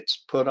 that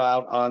it's put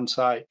out on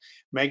site.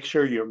 Make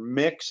sure your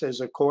mix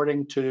is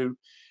according to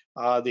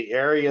the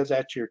area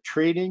that you're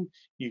treating.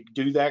 You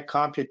do that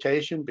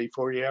computation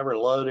before you ever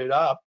load it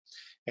up.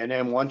 And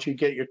then once you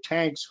get your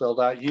tanks filled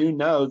out, you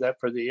know that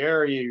for the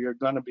area you're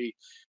going to be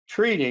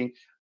treating,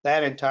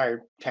 that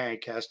entire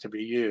tank has to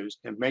be used,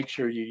 and make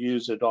sure you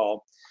use it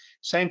all.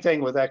 Same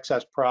thing with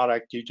excess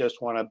product. You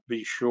just want to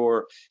be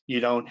sure you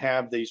don't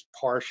have these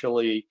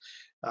partially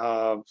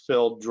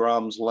filled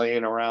drums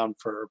laying around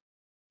for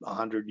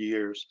 100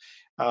 years.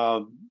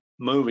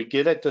 Move it,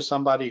 get it to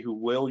somebody who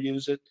will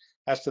use it.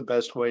 That's the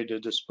best way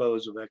to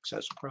dispose of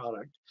excess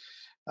product.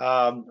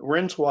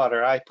 Rinse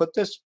water. I put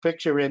this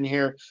picture in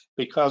here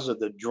because of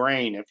the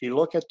drain. If you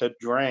look at the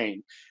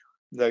drain,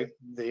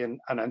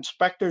 an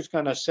inspector is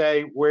going to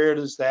say, where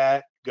does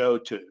that go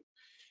to?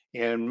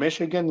 In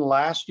Michigan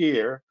last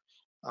year,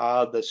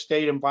 the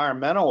state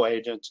environmental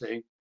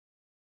agency,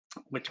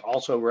 which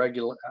also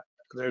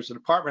there's the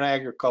Department of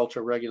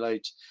Agriculture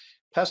regulates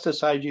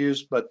pesticide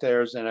use, but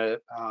there's an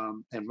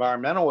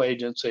environmental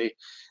agency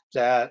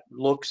that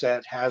looks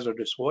at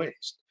hazardous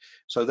waste.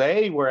 So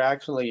they were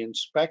actually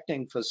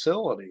inspecting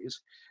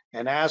facilities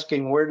and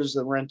asking, where does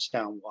the rinse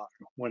down water?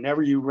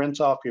 Whenever you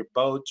rinse off your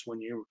boats, when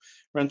you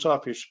rinse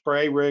off your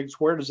spray rigs,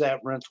 where does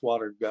that rinse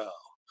water go?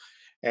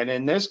 And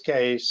in this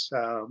case,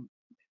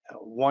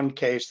 one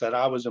case that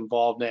I was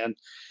involved in,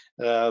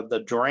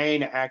 the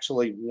drain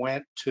actually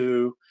went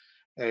to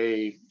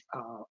an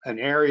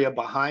area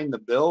behind the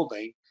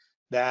building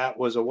that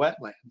was a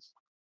wetland,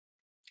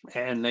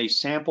 and they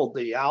sampled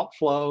the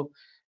outflow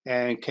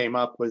and came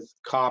up with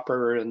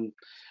copper and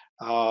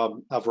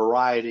a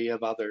variety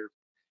of other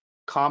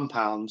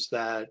compounds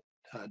that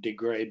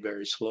degrade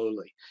very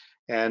slowly.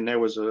 And there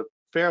was a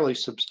fairly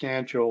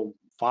substantial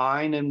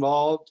fine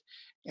involved,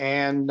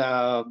 and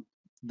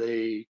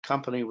the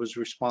company was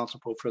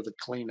responsible for the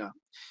cleanup.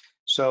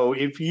 So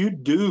if you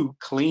do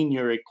clean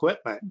your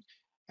equipment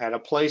at a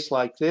place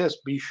like this,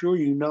 be sure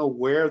you know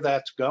where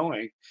that's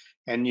going,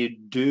 and you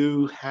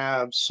do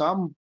have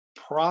some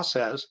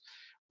process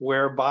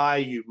whereby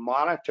you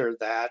monitor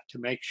that to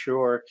make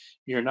sure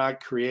you're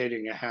not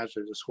creating a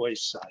hazardous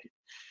waste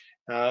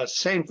site.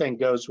 Same thing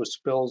goes with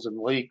spills and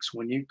leaks.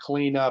 When you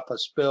clean up a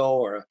spill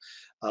or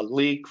a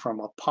leak from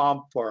a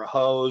pump or a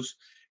hose,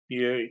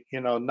 you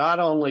know, not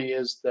only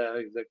is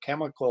the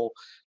chemical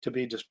to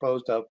be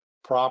disposed of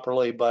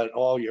properly, but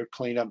all your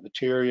cleanup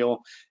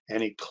material,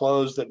 any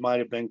clothes that might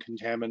have been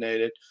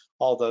contaminated,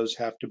 all those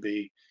have to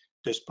be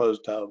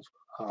disposed of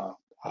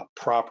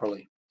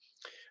properly.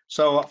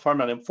 So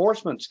from an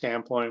enforcement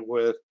standpoint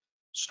with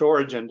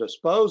storage and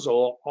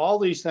disposal, all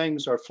these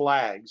things are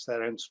flags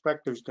that an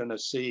inspector's going to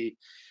see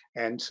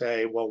and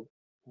say, well,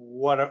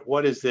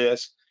 what is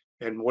this,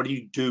 and what do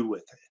you do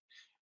with it?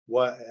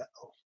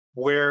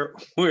 Where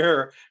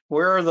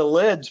are the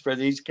lids for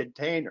these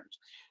containers?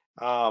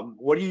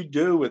 What do you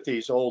do with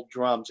these old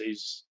drums,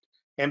 these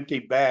empty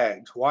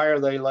bags? Why are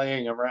they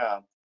laying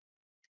around?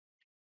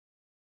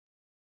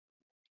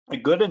 A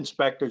good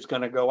inspector is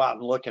going to go out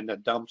and look in the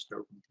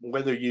dumpster,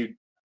 whether you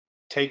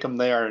take them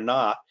there or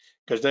not,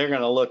 because they're going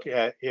to look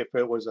at if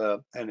it was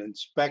an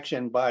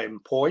inspection by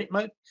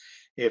appointment,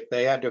 if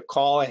they had to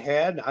call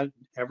ahead.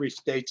 Every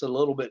state's a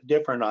little bit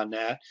different on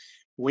that,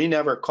 we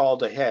never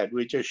called ahead.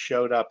 We just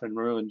showed up and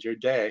ruined your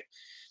day.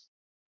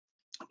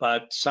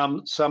 But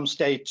some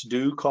states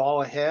do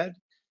call ahead,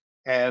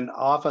 and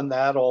often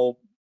that'll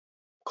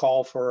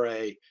call for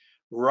a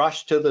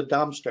rush to the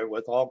dumpster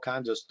with all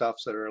kinds of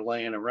stuffs that are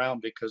laying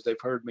around because they've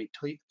heard me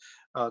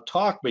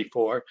talk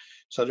before.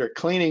 So they're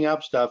cleaning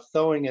up stuff,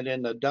 throwing it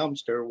in the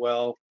dumpster.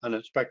 Well, an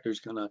inspector's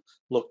going to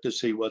look to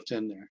see what's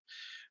in there.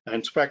 An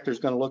inspector's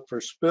going to look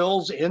for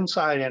spills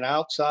inside and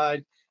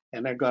outside,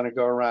 and they're going to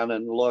go around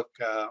and look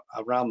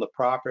around the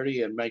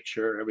property and make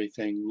sure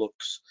everything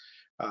looks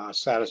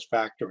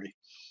satisfactory.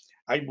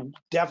 I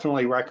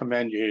definitely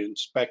recommend you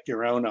inspect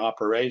your own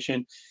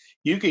operation.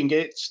 You can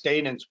get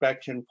state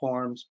inspection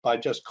forms by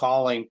just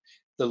calling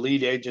the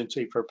lead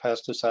agency for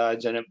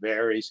pesticides, and it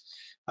varies.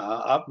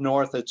 Up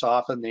north, it's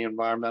often the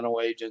environmental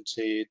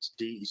agency. It's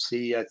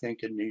DEC, I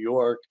think, in New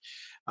York.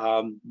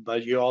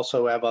 But you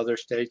also have other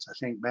states, I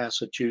think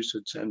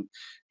Massachusetts and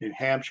New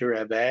Hampshire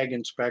have ag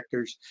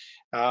inspectors.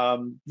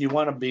 You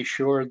want to be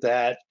sure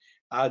that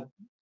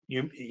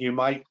you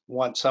might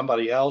want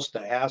somebody else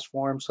to ask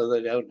for them so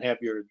they don't have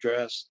your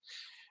address.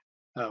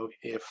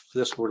 If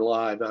this were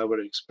live, I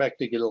would expect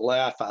to get a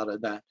laugh out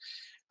of that.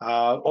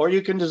 Or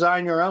you can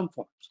design your own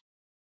forms.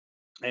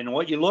 And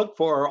what you look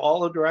for are all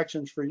the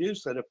directions for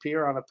use that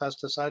appear on a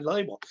pesticide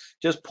label.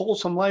 Just pull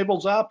some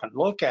labels up and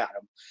look at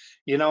them.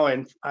 You know,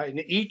 and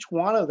each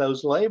one of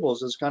those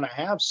labels is going to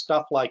have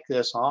stuff like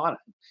this on it.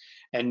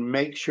 And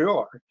make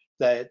sure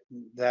that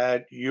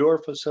your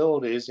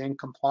facility is in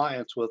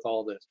compliance with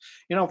all this.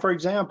 You know, for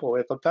example,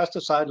 if a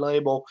pesticide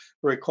label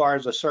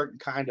requires a certain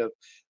kind of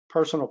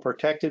personal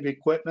protective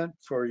equipment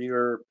for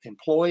your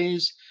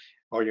employees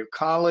or your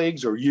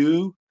colleagues or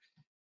you,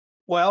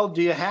 well,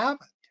 do you have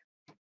it?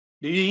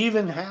 Do you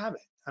even have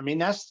it? I mean,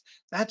 that's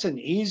an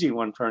easy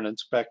one for an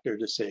inspector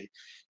to see.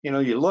 You know,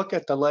 you look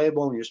at the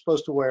label and you're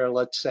supposed to wear,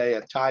 let's say,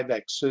 a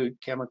Tyvek suit,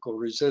 chemical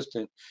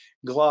resistant,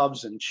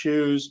 gloves and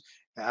shoes,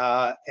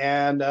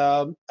 and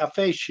a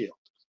face shield.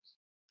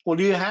 Well,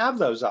 do you have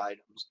those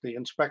items? The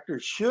inspector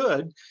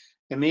should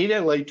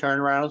immediately turn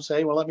around and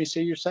say, well, let me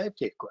see your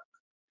safety equipment.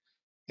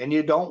 And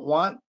you don't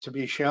want to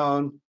be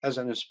shown, as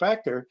an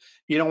inspector,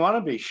 you don't want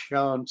to be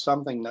shown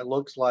something that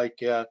looks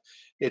like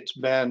it's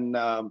been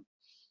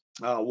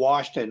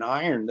washed and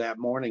ironed that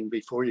morning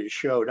before you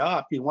showed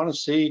up. You want to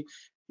see,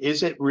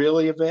 is it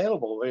really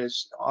available?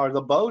 Are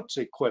the boats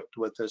equipped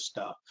with this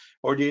stuff?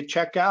 Or do you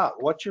check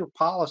out? What's your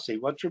policy?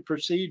 What's your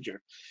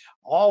procedure?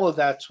 All of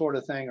that sort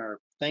of thing are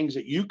things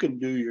that you can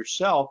do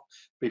yourself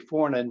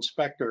before an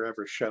inspector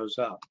ever shows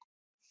up.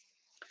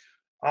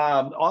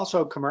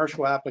 Also,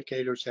 commercial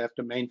applicators have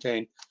to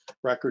maintain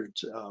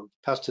records of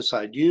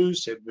pesticide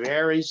use. It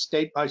varies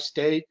state by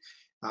state.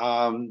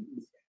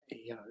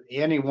 You know,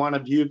 any one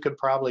of you could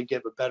probably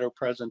give a better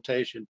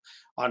presentation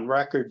on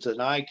records than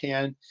I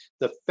can.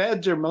 The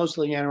feds are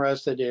mostly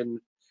interested in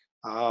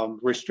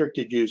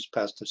restricted use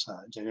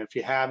pesticides. And if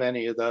you have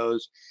any of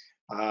those,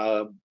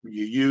 you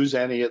use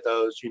any of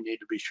those, you need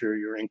to be sure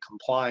you're in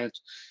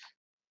compliance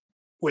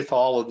with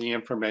all of the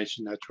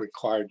information that's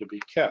required to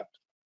be kept.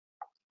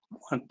 I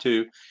want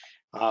to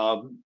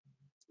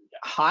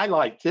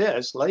highlight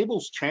this.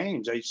 Labels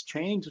change. They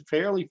change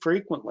fairly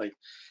frequently.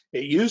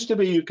 It used to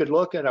be you could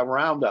look at a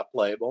Roundup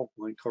label.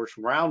 Of course,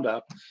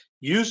 Roundup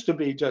used to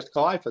be just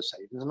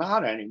glyphosate. It's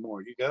not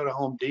anymore. You go to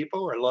Home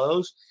Depot or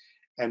Lowe's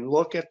and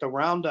look at the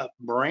Roundup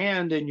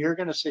brand, and you're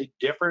going to see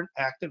different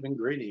active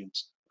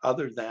ingredients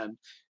other than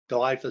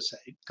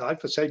glyphosate.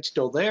 Glyphosate's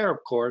still there,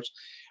 of course,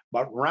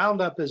 but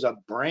Roundup is a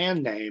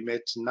brand name.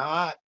 It's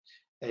not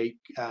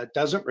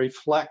doesn't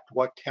reflect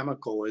what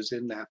chemical is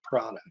in that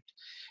product.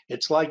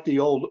 It's like the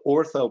old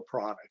ortho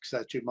products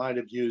that you might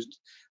have used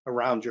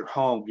around your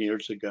home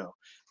years ago.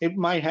 It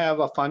might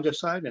have a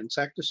fungicide,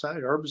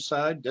 insecticide,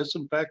 herbicide,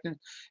 disinfectant.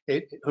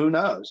 Who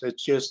knows?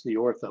 It's just the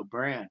ortho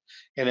brand.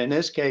 And in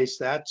this case,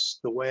 that's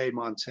the way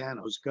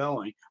Monsanto's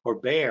going, or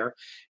Bayer,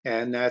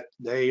 and that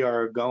they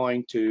are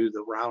going to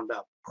the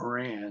Roundup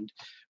brand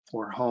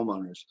for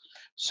homeowners.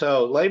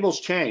 So labels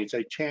change.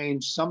 They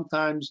change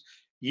sometimes.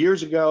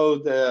 Years ago,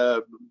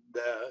 the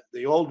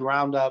old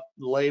Roundup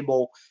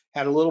label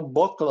had a little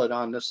booklet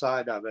on the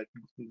side of it,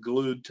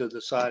 glued to the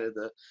side of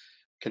the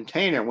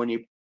container. When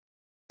you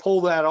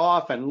pull that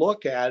off and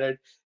look at it,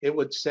 it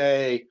would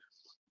say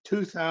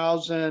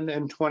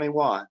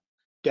 2021-4.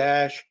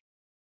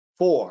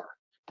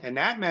 And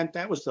that meant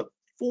that was the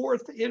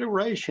fourth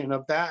iteration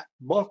of that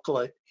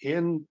booklet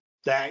in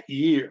that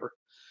year.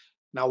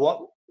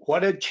 Now,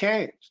 what had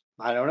changed?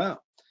 I don't know.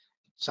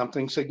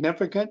 Something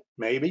significant?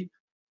 Maybe.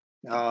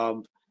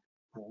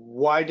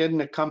 Why didn't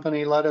the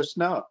company let us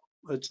know?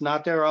 It's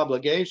not their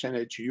obligation.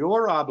 It's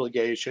your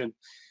obligation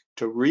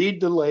to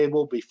read the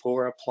label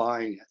before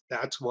applying it.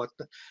 That's what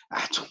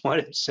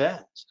it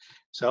says.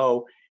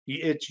 So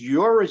it's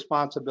your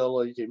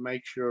responsibility to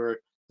make sure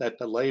that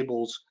the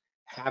labels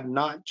have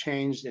not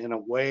changed in a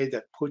way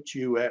that puts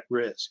you at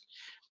risk.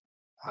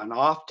 On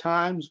off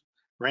times,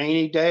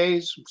 rainy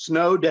days,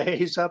 snow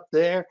days up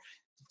there,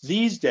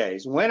 These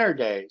days, winter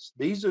days,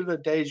 these are the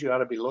days you ought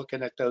to be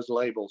looking at those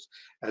labels,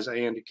 as I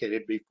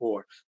indicated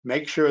before.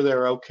 Make sure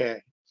they're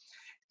okay.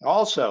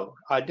 Also,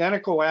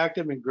 identical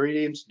active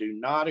ingredients do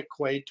not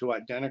equate to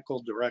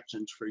identical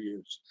directions for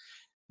use.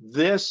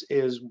 This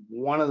is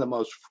one of the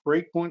most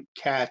frequent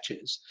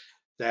catches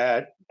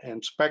that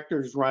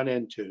inspectors run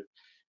into.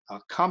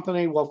 A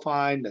company will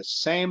find the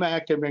same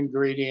active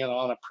ingredient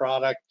on a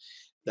product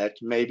that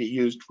may be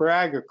used for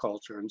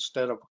agriculture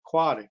instead of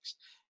aquatics,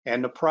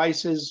 and the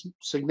price is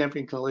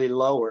significantly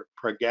lower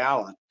per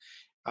gallon.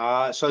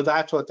 So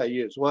that's what they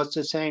use. Well, it's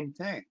the same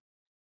thing.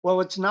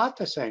 Well, it's not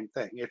the same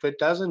thing. If it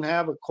doesn't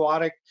have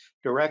aquatic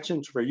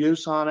directions for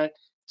use on it,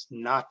 it's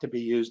not to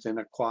be used in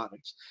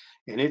aquatics.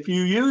 And if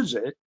you use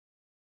it,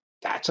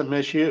 that's a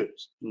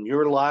misuse, and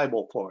you're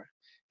liable for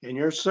it. And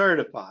you're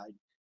certified,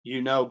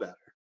 you know better.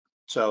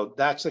 So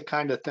that's the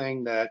kind of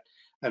thing that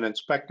an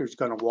inspector is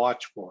going to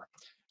watch for.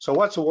 So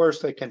what's the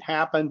worst that can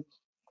happen?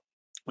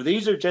 Well,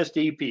 these are just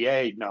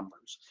EPA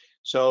numbers.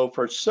 So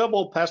for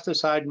civil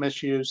pesticide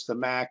misuse, the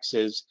max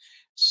is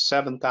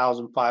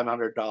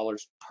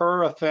 $7,500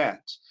 per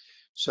offense.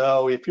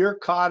 So if you're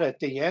caught at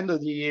the end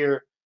of the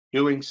year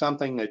doing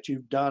something that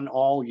you've done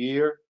all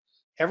year,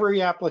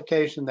 every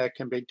application that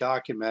can be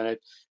documented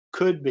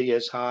could be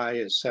as high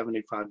as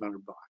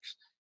 7,500 bucks.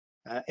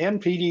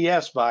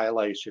 NPDES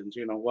violations,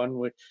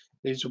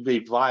 these would be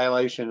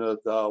violation of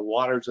the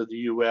waters of the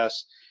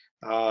U.S.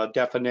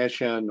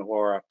 Definition,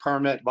 or a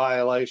permit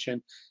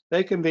violation.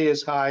 They can be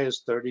as high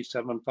as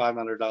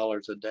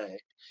 $37,500 a day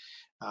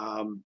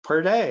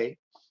per day.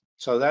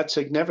 So that's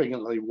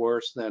significantly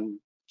worse than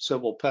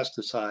civil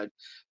pesticide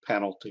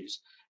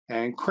penalties.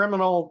 And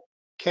criminal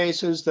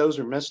cases, those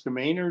are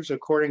misdemeanors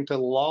according to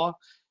the law,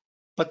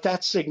 but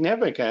that's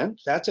significant.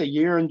 That's a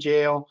year in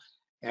jail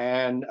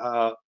and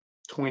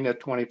between a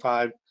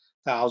 $25,000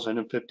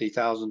 and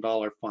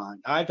 $50,000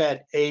 fine. I've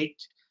had 8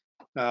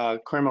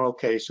 criminal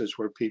cases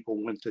where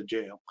people went to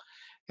jail,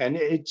 and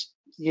it's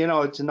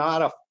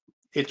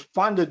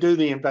fun to do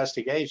the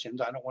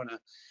investigations. I don't want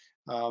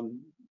to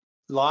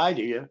lie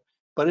to you,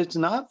 but it's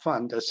not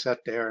fun to sit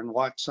there and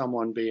watch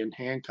someone being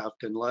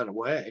handcuffed and led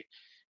away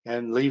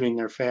and leaving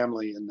their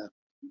family in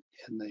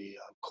the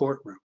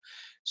courtroom.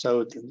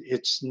 So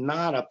it's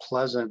not a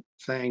pleasant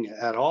thing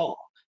at all,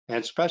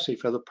 and especially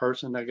for the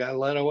person that got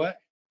led away.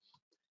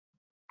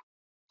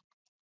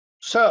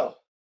 So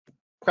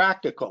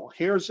practical.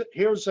 Here's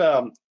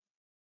a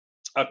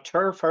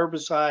turf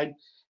herbicide.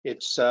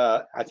 It's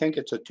I think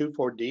it's a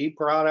 2,4-D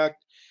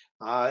product.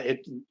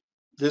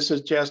 This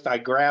is just, I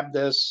grabbed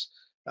this.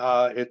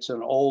 It's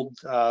an old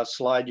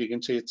slide. You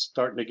can see it's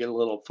starting to get a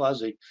little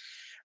fuzzy.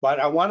 But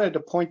I wanted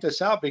to point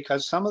this out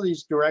because some of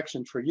these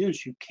directions for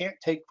use, you can't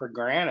take for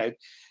granted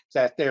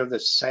that they're the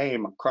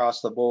same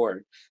across the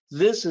board.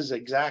 This is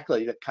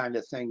exactly the kind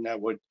of thing that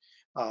would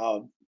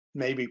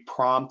maybe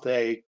prompt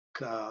a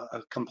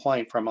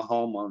complaint from a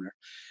homeowner.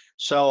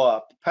 So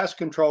a pest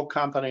control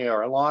company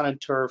or a lawn and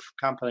turf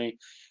company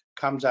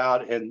comes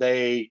out and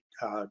they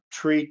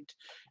treat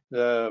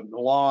the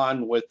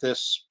lawn with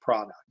this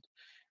product.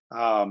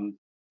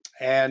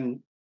 And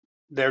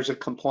there's a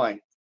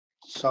complaint.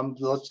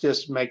 Let's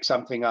just make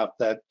something up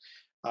that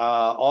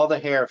all the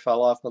hair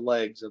fell off the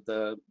legs of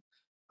the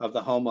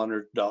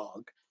homeowner's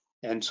dog,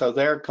 and so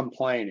they're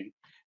complaining.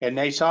 And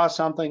they saw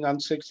something on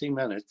 60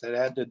 Minutes that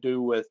had to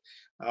do with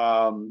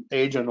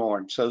Agent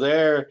Orange. So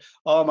they're,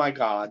 oh my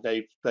God,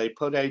 they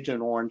put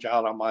Agent Orange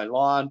out on my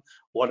lawn.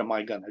 What am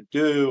I going to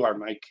do? Are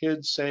my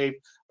kids safe?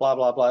 Blah,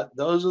 blah, blah.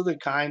 Those are the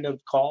kind of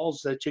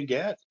calls that you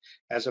get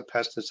as a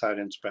pesticide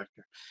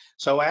inspector.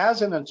 So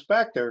as an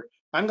inspector,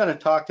 I'm going to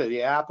talk to the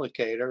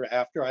applicator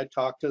after I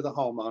talk to the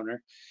homeowner,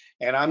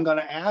 and I'm going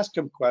to ask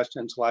him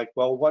questions like,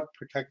 well, what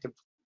protective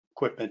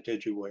equipment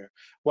did you wear?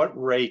 What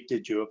rate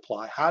did you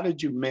apply? How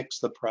did you mix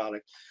the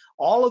product?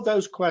 All of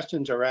those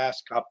questions are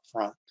asked up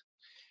front.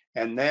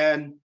 And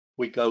then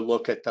we go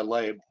look at the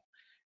label.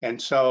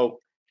 And so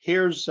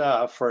here's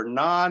for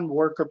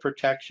non-worker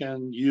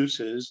protection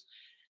uses,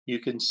 you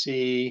can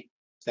see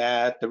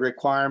that the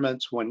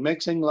requirements when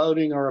mixing,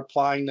 loading, or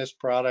applying this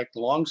product: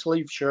 long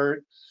sleeve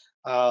shirt,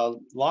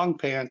 long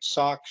pants,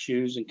 socks,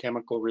 shoes, and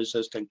chemical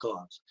resistant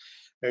gloves.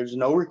 There's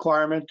no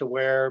requirement to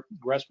wear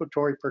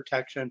respiratory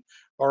protection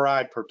or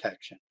eye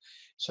protection.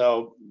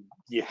 So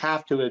you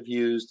have to have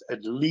used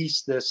at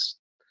least this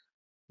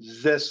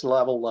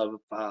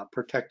level of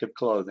protective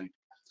clothing.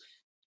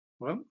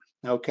 Well,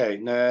 okay,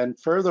 and then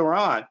further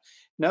on,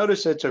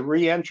 notice it's a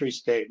reentry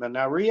statement.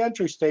 Now,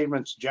 reentry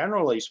statements,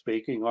 generally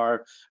speaking,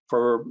 are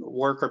for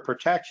worker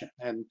protection,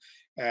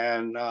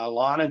 and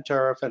lawn and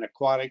turf and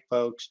aquatic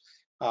folks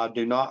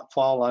do not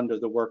fall under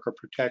the worker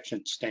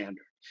protection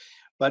standard.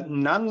 But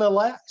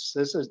nonetheless,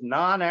 this is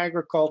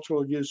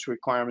non-agricultural use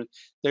requirement.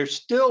 There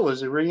still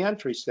is a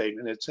reentry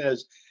statement. It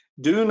says,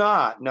 do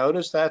not,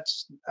 notice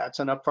that's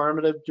an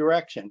affirmative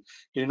direction.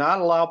 Do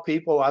not allow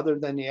people other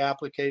than the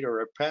applicator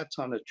or pets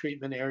on the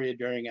treatment area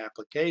during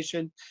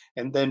application,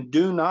 and then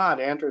do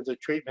not enter the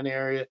treatment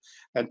area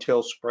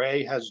until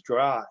spray has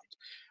dried.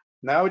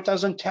 Now it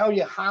doesn't tell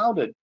you how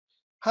to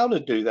how to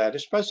do that,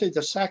 especially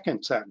the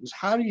second sentence.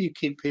 How do you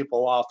keep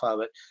people off of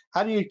it?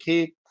 How do you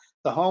keep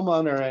the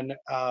homeowner and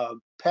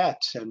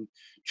pets and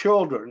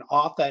children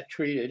off that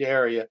treated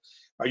area?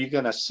 Are you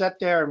going to sit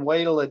there and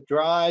wait till it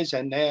dries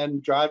and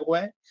then drive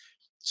away?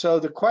 So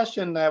the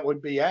question that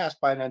would be asked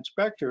by an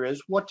inspector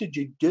is, what did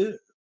you do?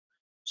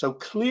 So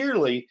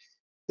clearly,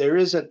 there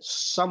isn't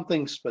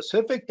something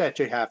specific that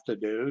you have to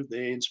do.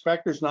 The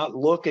inspector's not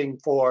looking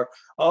for,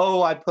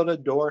 oh, I put a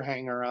door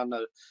hanger on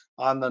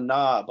the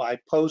knob. I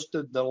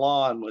posted the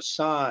lawn with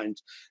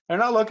signs. They're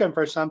not looking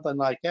for something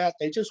like that.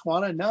 They just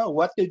want to know,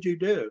 what did you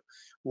do?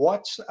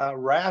 What's a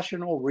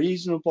rational,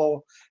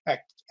 reasonable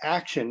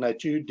action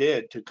that you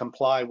did to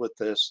comply with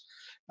this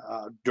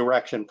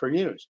direction for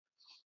use?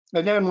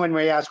 And then when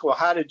we ask, well,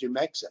 how did you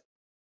mix it?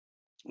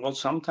 Well,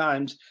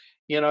 sometimes,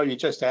 you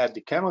just add the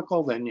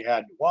chemical, then you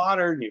add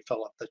water, and you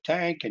fill up the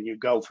tank, and you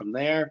go from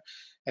there.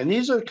 And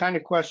these are the kind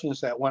of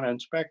questions that when an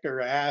inspector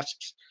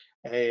asks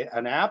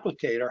an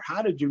applicator,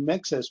 how did you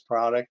mix this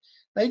product?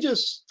 They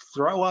just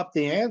throw up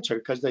the answer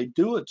because they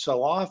do it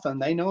so often,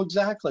 they know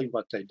exactly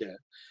what they did.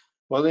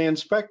 Well, the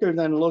inspector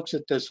then looks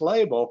at this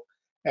label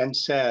and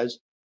says,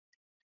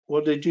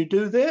 well, did you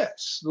do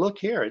this? Look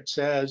here, it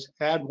says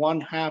add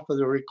 1/2 of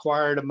the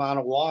required amount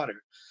of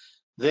water.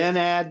 Then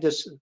add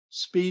this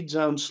speed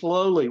zone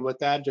slowly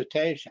with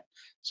agitation.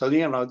 So,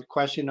 the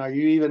question, are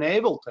you even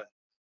able to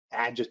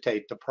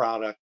agitate the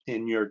product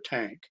in your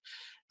tank?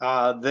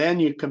 Then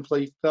you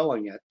complete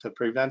filling it to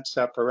prevent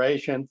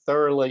separation,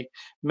 thoroughly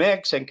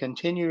mix, and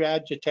continue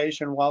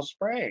agitation while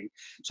spraying.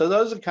 So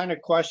those are the kind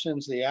of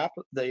questions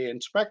the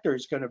inspector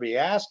is going to be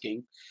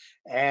asking.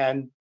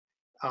 And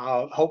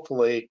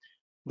hopefully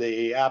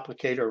the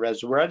applicator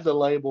has read the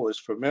label, is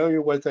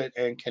familiar with it,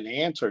 and can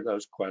answer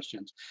those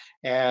questions.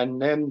 And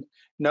then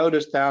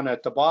notice down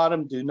at the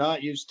bottom, do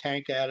not use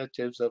tank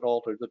additives that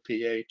alter the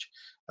pH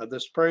of the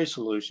spray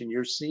solution.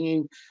 You're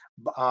seeing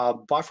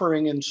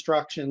buffering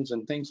instructions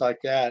and things like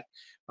that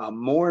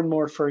more and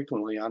more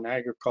frequently on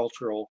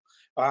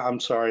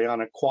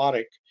on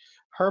aquatic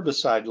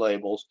herbicide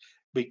labels,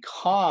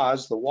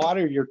 because the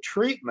water your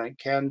treatment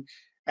can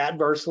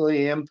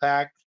adversely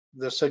impact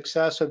the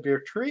success of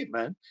your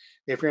treatment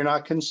if you're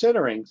not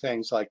considering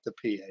things like the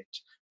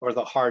pH or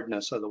the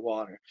hardness of the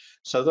water.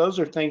 So those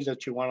are things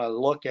that you want to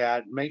look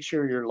at. Make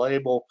sure your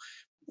label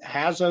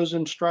has those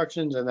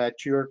instructions and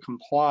that you're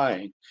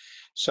complying.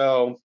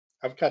 So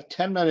I've got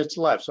 10 minutes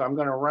left, so I'm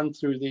going to run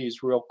through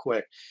these real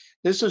quick.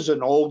 This is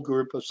an old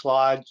group of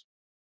slides,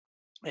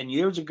 and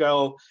years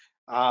ago,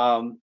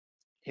 when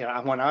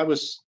I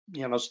was,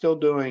 still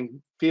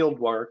doing field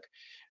work,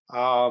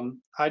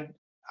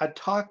 I'd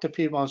talk to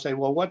people and say,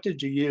 well, what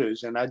did you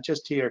use? And I'd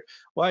just hear,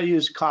 well, I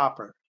used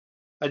copper.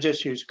 I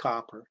just used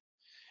copper.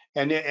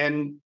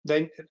 And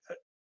they,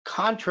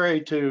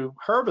 contrary to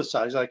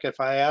herbicides, like if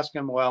I ask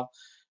them, well,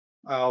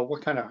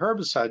 what kind of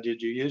herbicide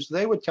did you use?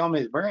 They would tell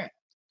me the brand.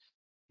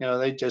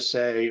 They'd just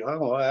say,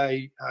 oh,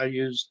 I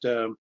used,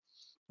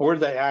 or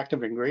the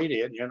active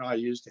ingredient, I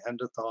used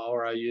endothol,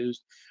 or I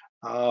used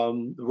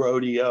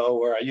rodeo,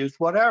 or I used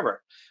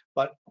whatever.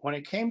 But when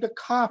it came to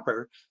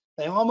copper,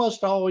 they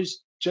almost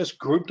always just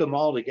grouped them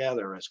all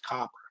together as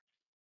copper.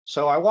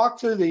 So I walked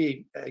through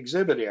the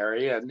exhibit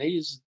area, and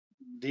these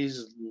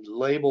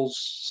labels,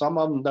 some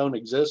of them don't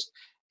exist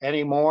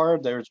anymore.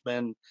 There's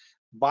been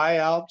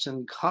buyouts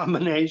and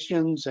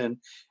combinations, and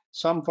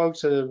some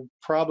folks have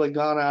probably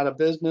gone out of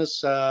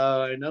business.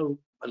 I know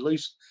at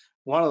least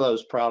one of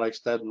those products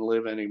doesn't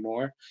live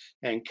anymore,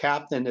 and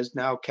Captain is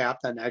now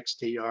Captain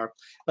XTR.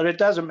 But it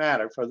doesn't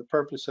matter for the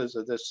purposes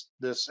of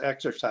this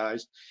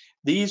exercise.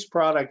 These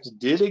products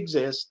did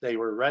exist. They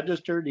were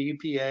registered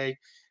EPA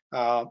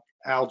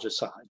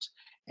algicides,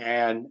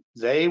 and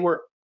they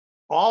were,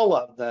 all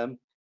of them,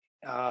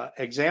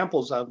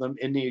 examples of them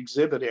in the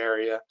exhibit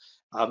area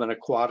of an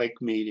aquatic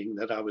meeting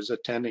that I was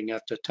attending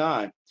at the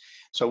time.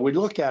 So we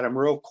look at them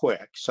real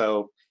quick.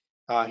 So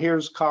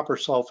here's copper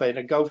sulfate.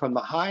 I go from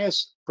the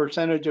highest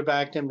percentage of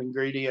active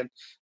ingredient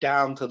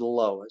down to the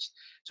lowest.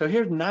 So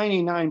here's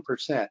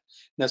 99%.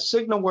 The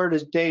signal word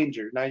is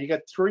danger. Now you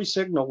got 3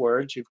 signal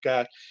words. You've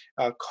got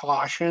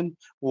caution,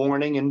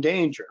 warning, and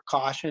danger.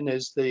 Caution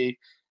is the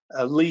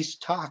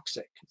least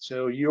toxic.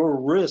 So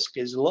your risk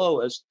is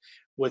lowest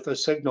with a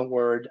signal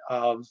word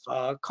of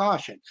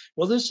caution.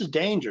 Well, this is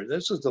danger.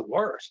 This is the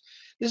worst.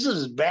 This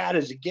is as bad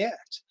as it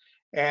gets.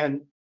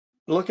 And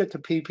look at the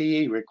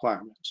PPE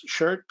requirements: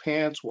 shirt,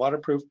 pants,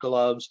 waterproof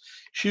gloves,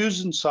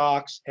 shoes and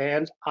socks,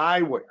 and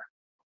eyewear.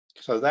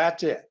 So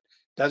that's it.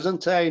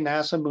 Doesn't say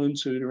NASA moon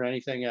suit or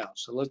anything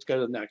else. So let's go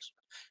to the next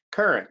one.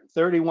 Current,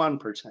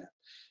 31%.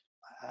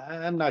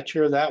 I'm not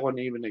sure that one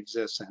even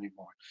exists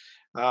anymore.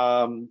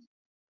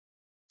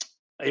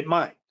 It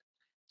might.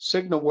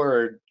 Signal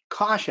word,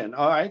 caution.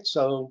 All right,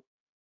 so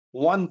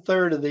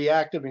 1/3 of the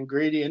active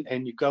ingredient,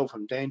 and you go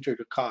from danger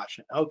to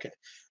caution. Okay.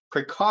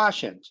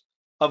 Precautions,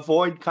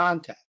 avoid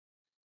contact.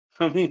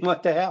 I mean,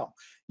 what the hell?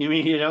 You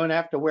mean you don't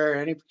have to wear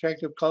any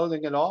protective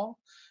clothing at all?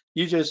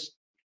 You just,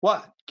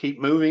 what? Keep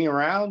moving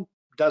around?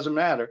 Doesn't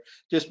matter.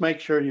 Just make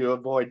sure you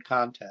avoid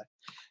contact.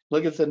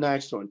 Look at the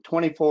next one,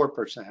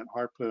 24%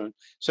 harpoon.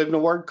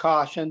 Signal word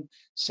caution,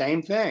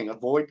 same thing,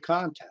 avoid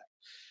contact.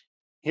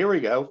 Here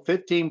we go,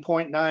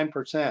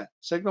 15.9%.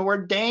 Signal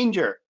word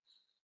danger.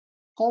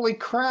 Holy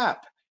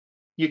crap.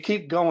 You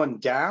keep going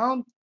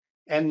down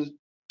and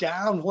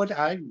down, what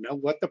I don't know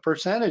what the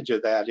percentage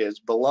of that is,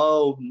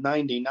 below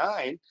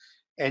 99.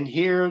 And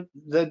here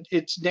that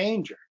it's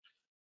danger.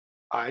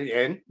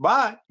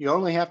 But you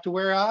only have to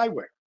wear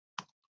eyewear.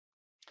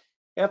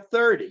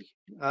 F30,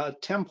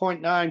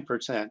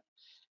 10.9%.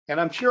 And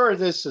I'm sure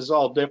this is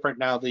all different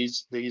now,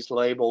 these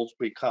labels,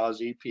 because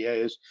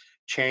EPA has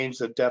changed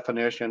the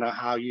definition of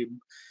how you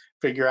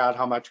figure out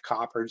how much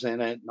copper's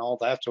in it and all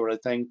that sort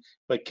of thing.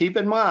 But keep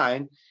in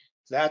mind,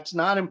 that's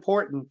not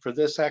important for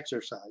this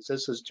exercise.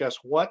 This is just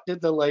what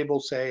did the label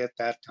say at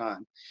that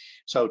time.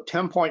 So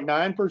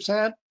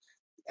 10.9%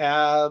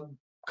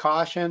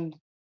 caution,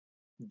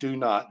 do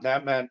not.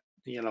 That meant,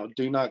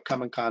 do not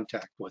come in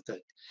contact with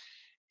it.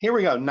 Here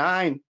we go,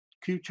 9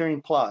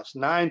 Q-Train Plus,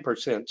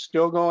 9%,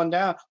 still going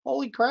down.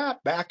 Holy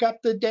crap, back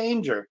up the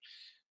danger.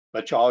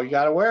 But all you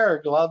gotta wear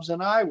are gloves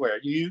and eyewear.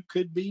 You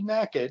could be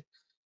naked.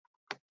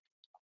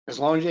 As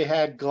long as you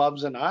had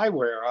gloves and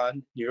eyewear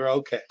on, you're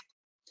okay.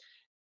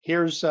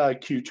 Here's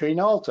Q-Train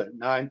Ultra,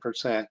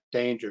 9%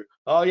 danger.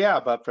 Oh yeah,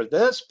 but for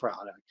this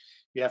product,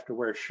 you have to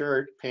wear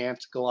shirt,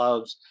 pants,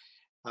 gloves,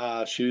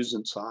 shoes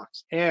and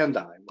socks, and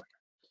eyewear.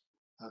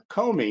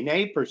 Combing,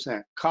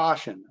 8%,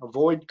 caution,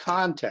 avoid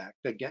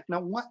contact. Again,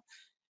 now what?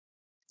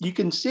 You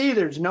can see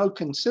there's no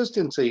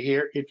consistency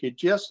here if you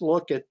just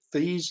look at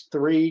these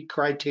 3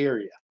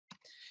 criteria.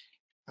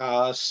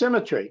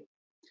 Symmetry,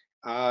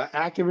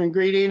 active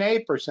ingredient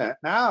 8%.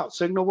 Now,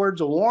 signal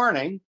words of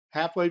warning,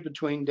 halfway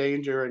between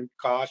danger and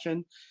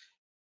caution.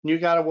 You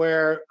got to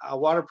wear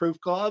waterproof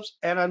gloves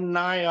and a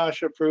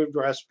NIOSH approved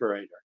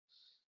respirator.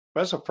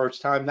 That's the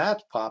first time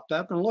that's popped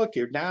up. And look,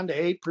 you're down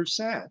to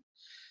 8%.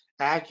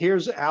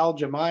 Here's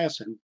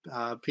algemycin,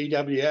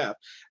 PWF.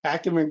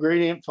 Active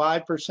ingredient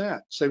 5%.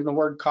 Signal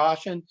word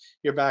caution,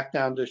 you're back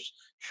down to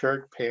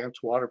shirt,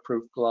 pants,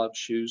 waterproof gloves,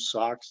 shoes,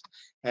 socks,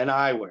 and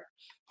eyewear.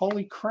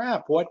 Holy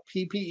crap, what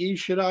PPE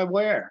should I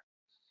wear?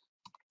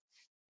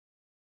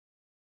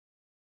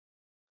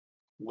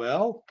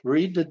 Well,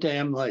 read the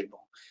damn label.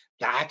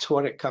 That's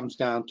what it comes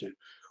down to.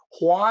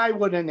 Why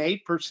would an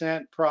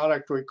 8%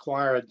 product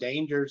require a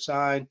danger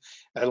sign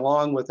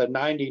along with a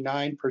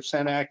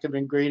 99% active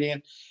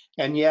ingredient,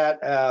 and yet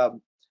a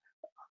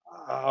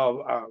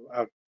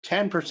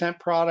 10%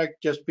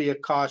 product just be a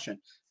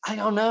caution? I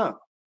don't know.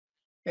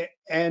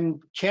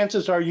 And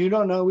chances are you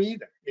don't know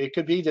either. It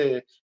could be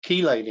the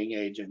chelating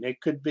agent.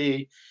 It could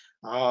be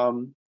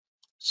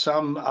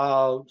some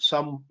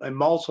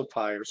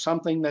emulsifier,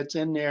 something that's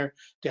in there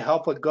to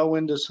help it go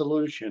into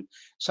solution,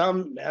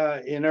 some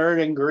inert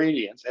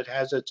ingredients. It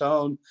has its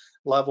own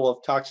level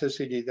of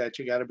toxicity that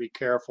you got to be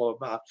careful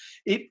about.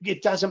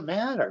 It doesn't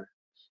matter.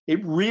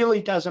 It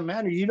really doesn't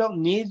matter. You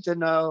don't need to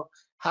know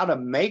how to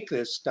make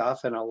this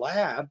stuff in a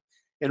lab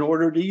in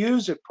order to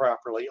use it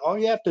properly. All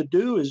you have to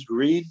do is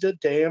read the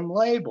damn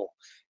label.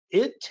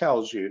 It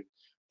tells you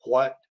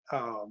what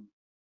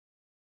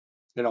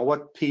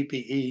what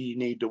PPE you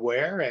need to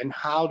wear and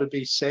how to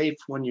be safe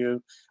when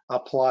you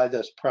apply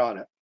this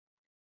product.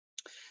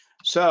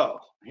 So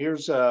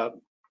here's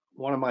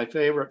one of my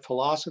favorite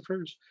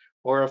philosophers,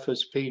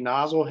 orifice P,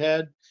 nozzle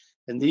head.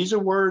 And these are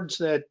words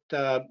that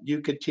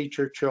you could teach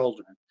your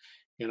children.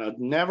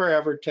 Never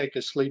ever take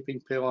a sleeping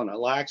pill and a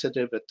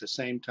laxative at the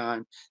same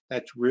time.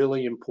 That's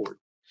really important.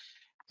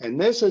 And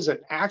this is an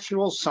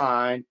actual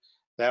sign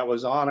that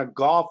was on a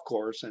golf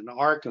course in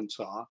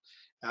Arkansas.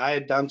 I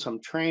had done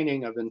some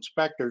training of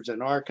inspectors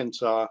in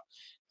Arkansas,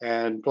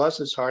 and bless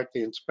his heart,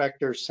 the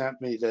inspector sent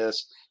me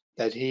this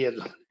that he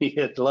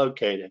had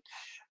located.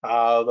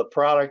 The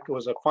product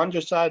was a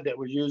fungicide that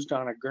was used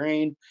on a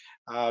green.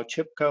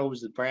 Chipco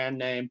was the brand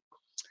name,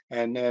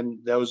 and then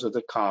those are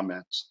the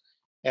comments.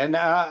 And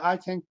I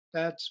think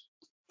that's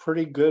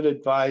pretty good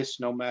advice,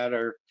 no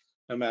matter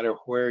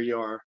where you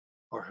are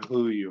or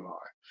who you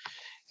are.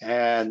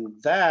 And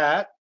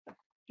that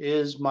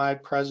is my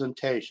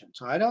presentation.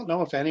 So I don't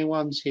know if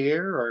anyone's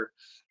here or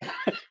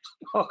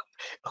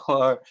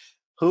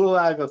who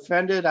I've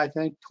offended. I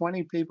think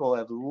 20 people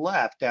have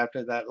left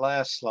after that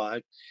last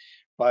slide,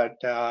 but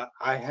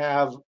I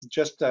have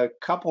just a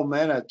couple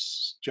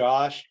minutes,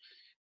 Josh.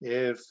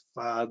 If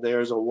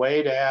there's a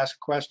way to ask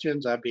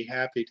questions, I'd be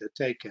happy to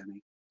take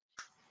any.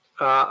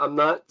 I'm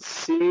not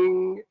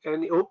seeing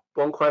any. Oh,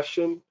 one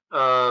question.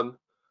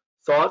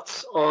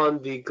 Thoughts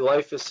on the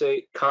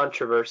glyphosate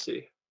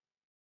controversy?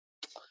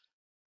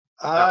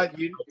 I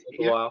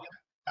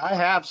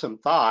have some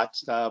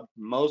thoughts.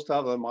 Most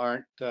of them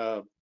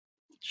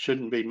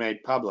shouldn't be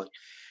made public.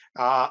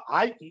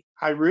 I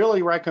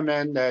really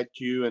recommend that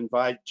you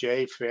invite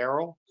Jay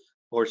Farrell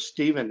or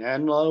Stephen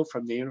Enlow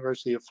from the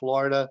University of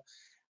Florida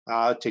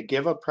to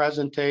give a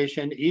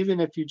presentation, even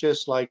if you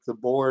just like the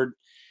board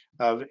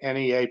of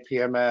any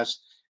APMS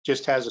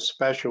just has a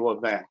special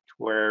event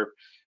where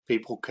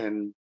people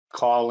can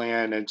call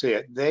in and see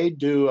it. They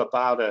do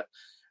about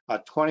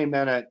a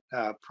 20-minute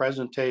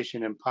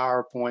presentation in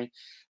PowerPoint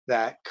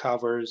that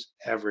covers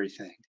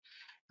everything.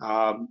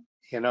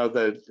 You know,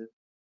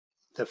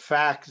 the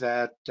fact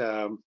that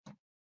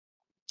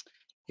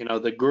you know,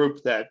 the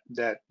group that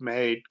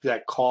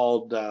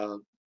called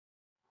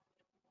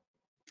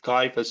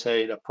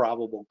glyphosate a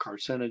probable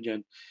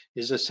carcinogen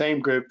is the same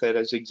group that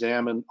has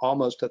examined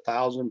almost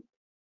 1,000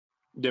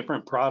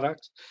 different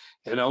products,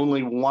 and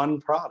only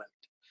one product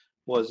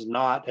was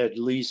not at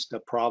least a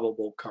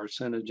probable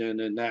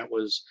carcinogen, and that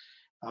was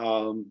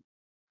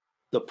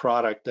the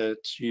product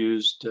that's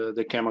used,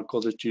 the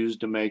chemical that's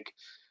used to make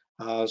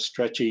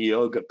stretchy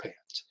yoga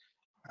pants.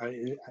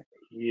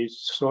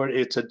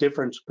 It's a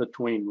difference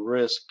between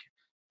risk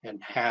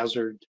and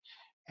hazard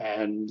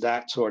and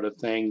that sort of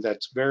thing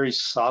that's very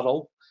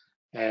subtle.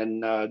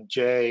 And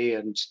Jay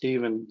and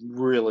Stephen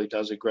really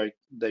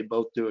they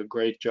both do a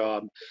great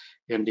job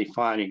in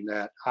defining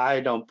that. I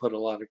don't put a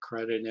lot of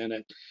credit in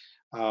it.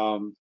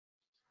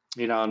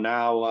 You know,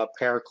 now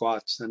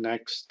paraquat's the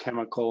next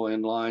chemical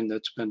in line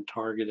that's been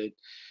targeted.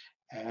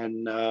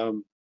 And,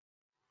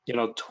 you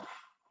know,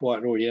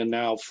 what are we in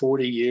now,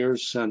 40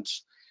 years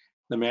since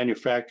the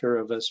manufacturer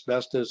of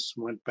asbestos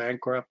went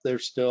bankrupt, they're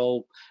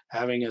still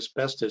having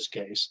asbestos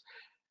case.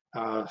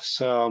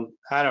 So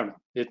I don't know.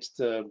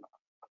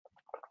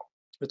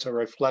 It's a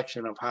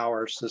reflection of how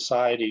our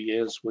society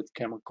is with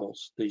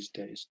chemicals these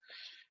days.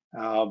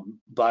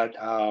 But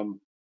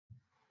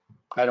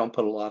I don't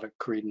put a lot of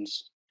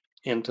credence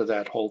into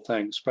that whole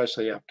thing,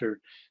 especially after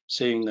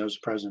seeing those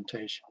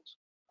presentations.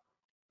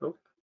 Nope.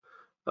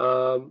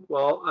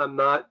 Well, I'm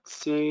not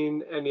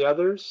seeing any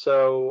others,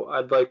 so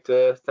I'd like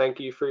to thank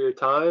you for your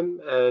time,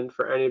 and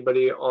for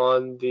anybody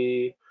on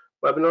the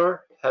webinar,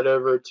 head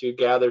over to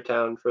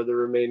GatherTown for the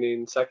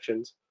remaining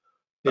sections.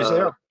 Is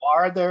there a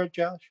bar there,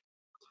 Josh?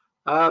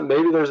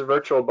 Maybe there's a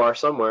virtual bar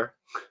somewhere.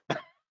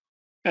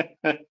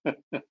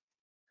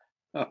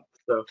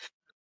 So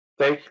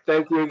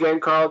thank you again,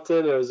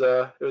 Carlton. It was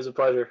a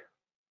pleasure.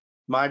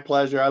 My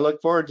pleasure. I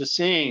look forward to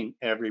seeing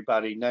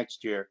everybody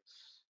next year.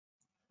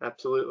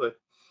 Absolutely.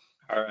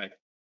 All right.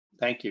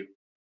 Thank you.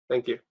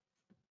 Thank you.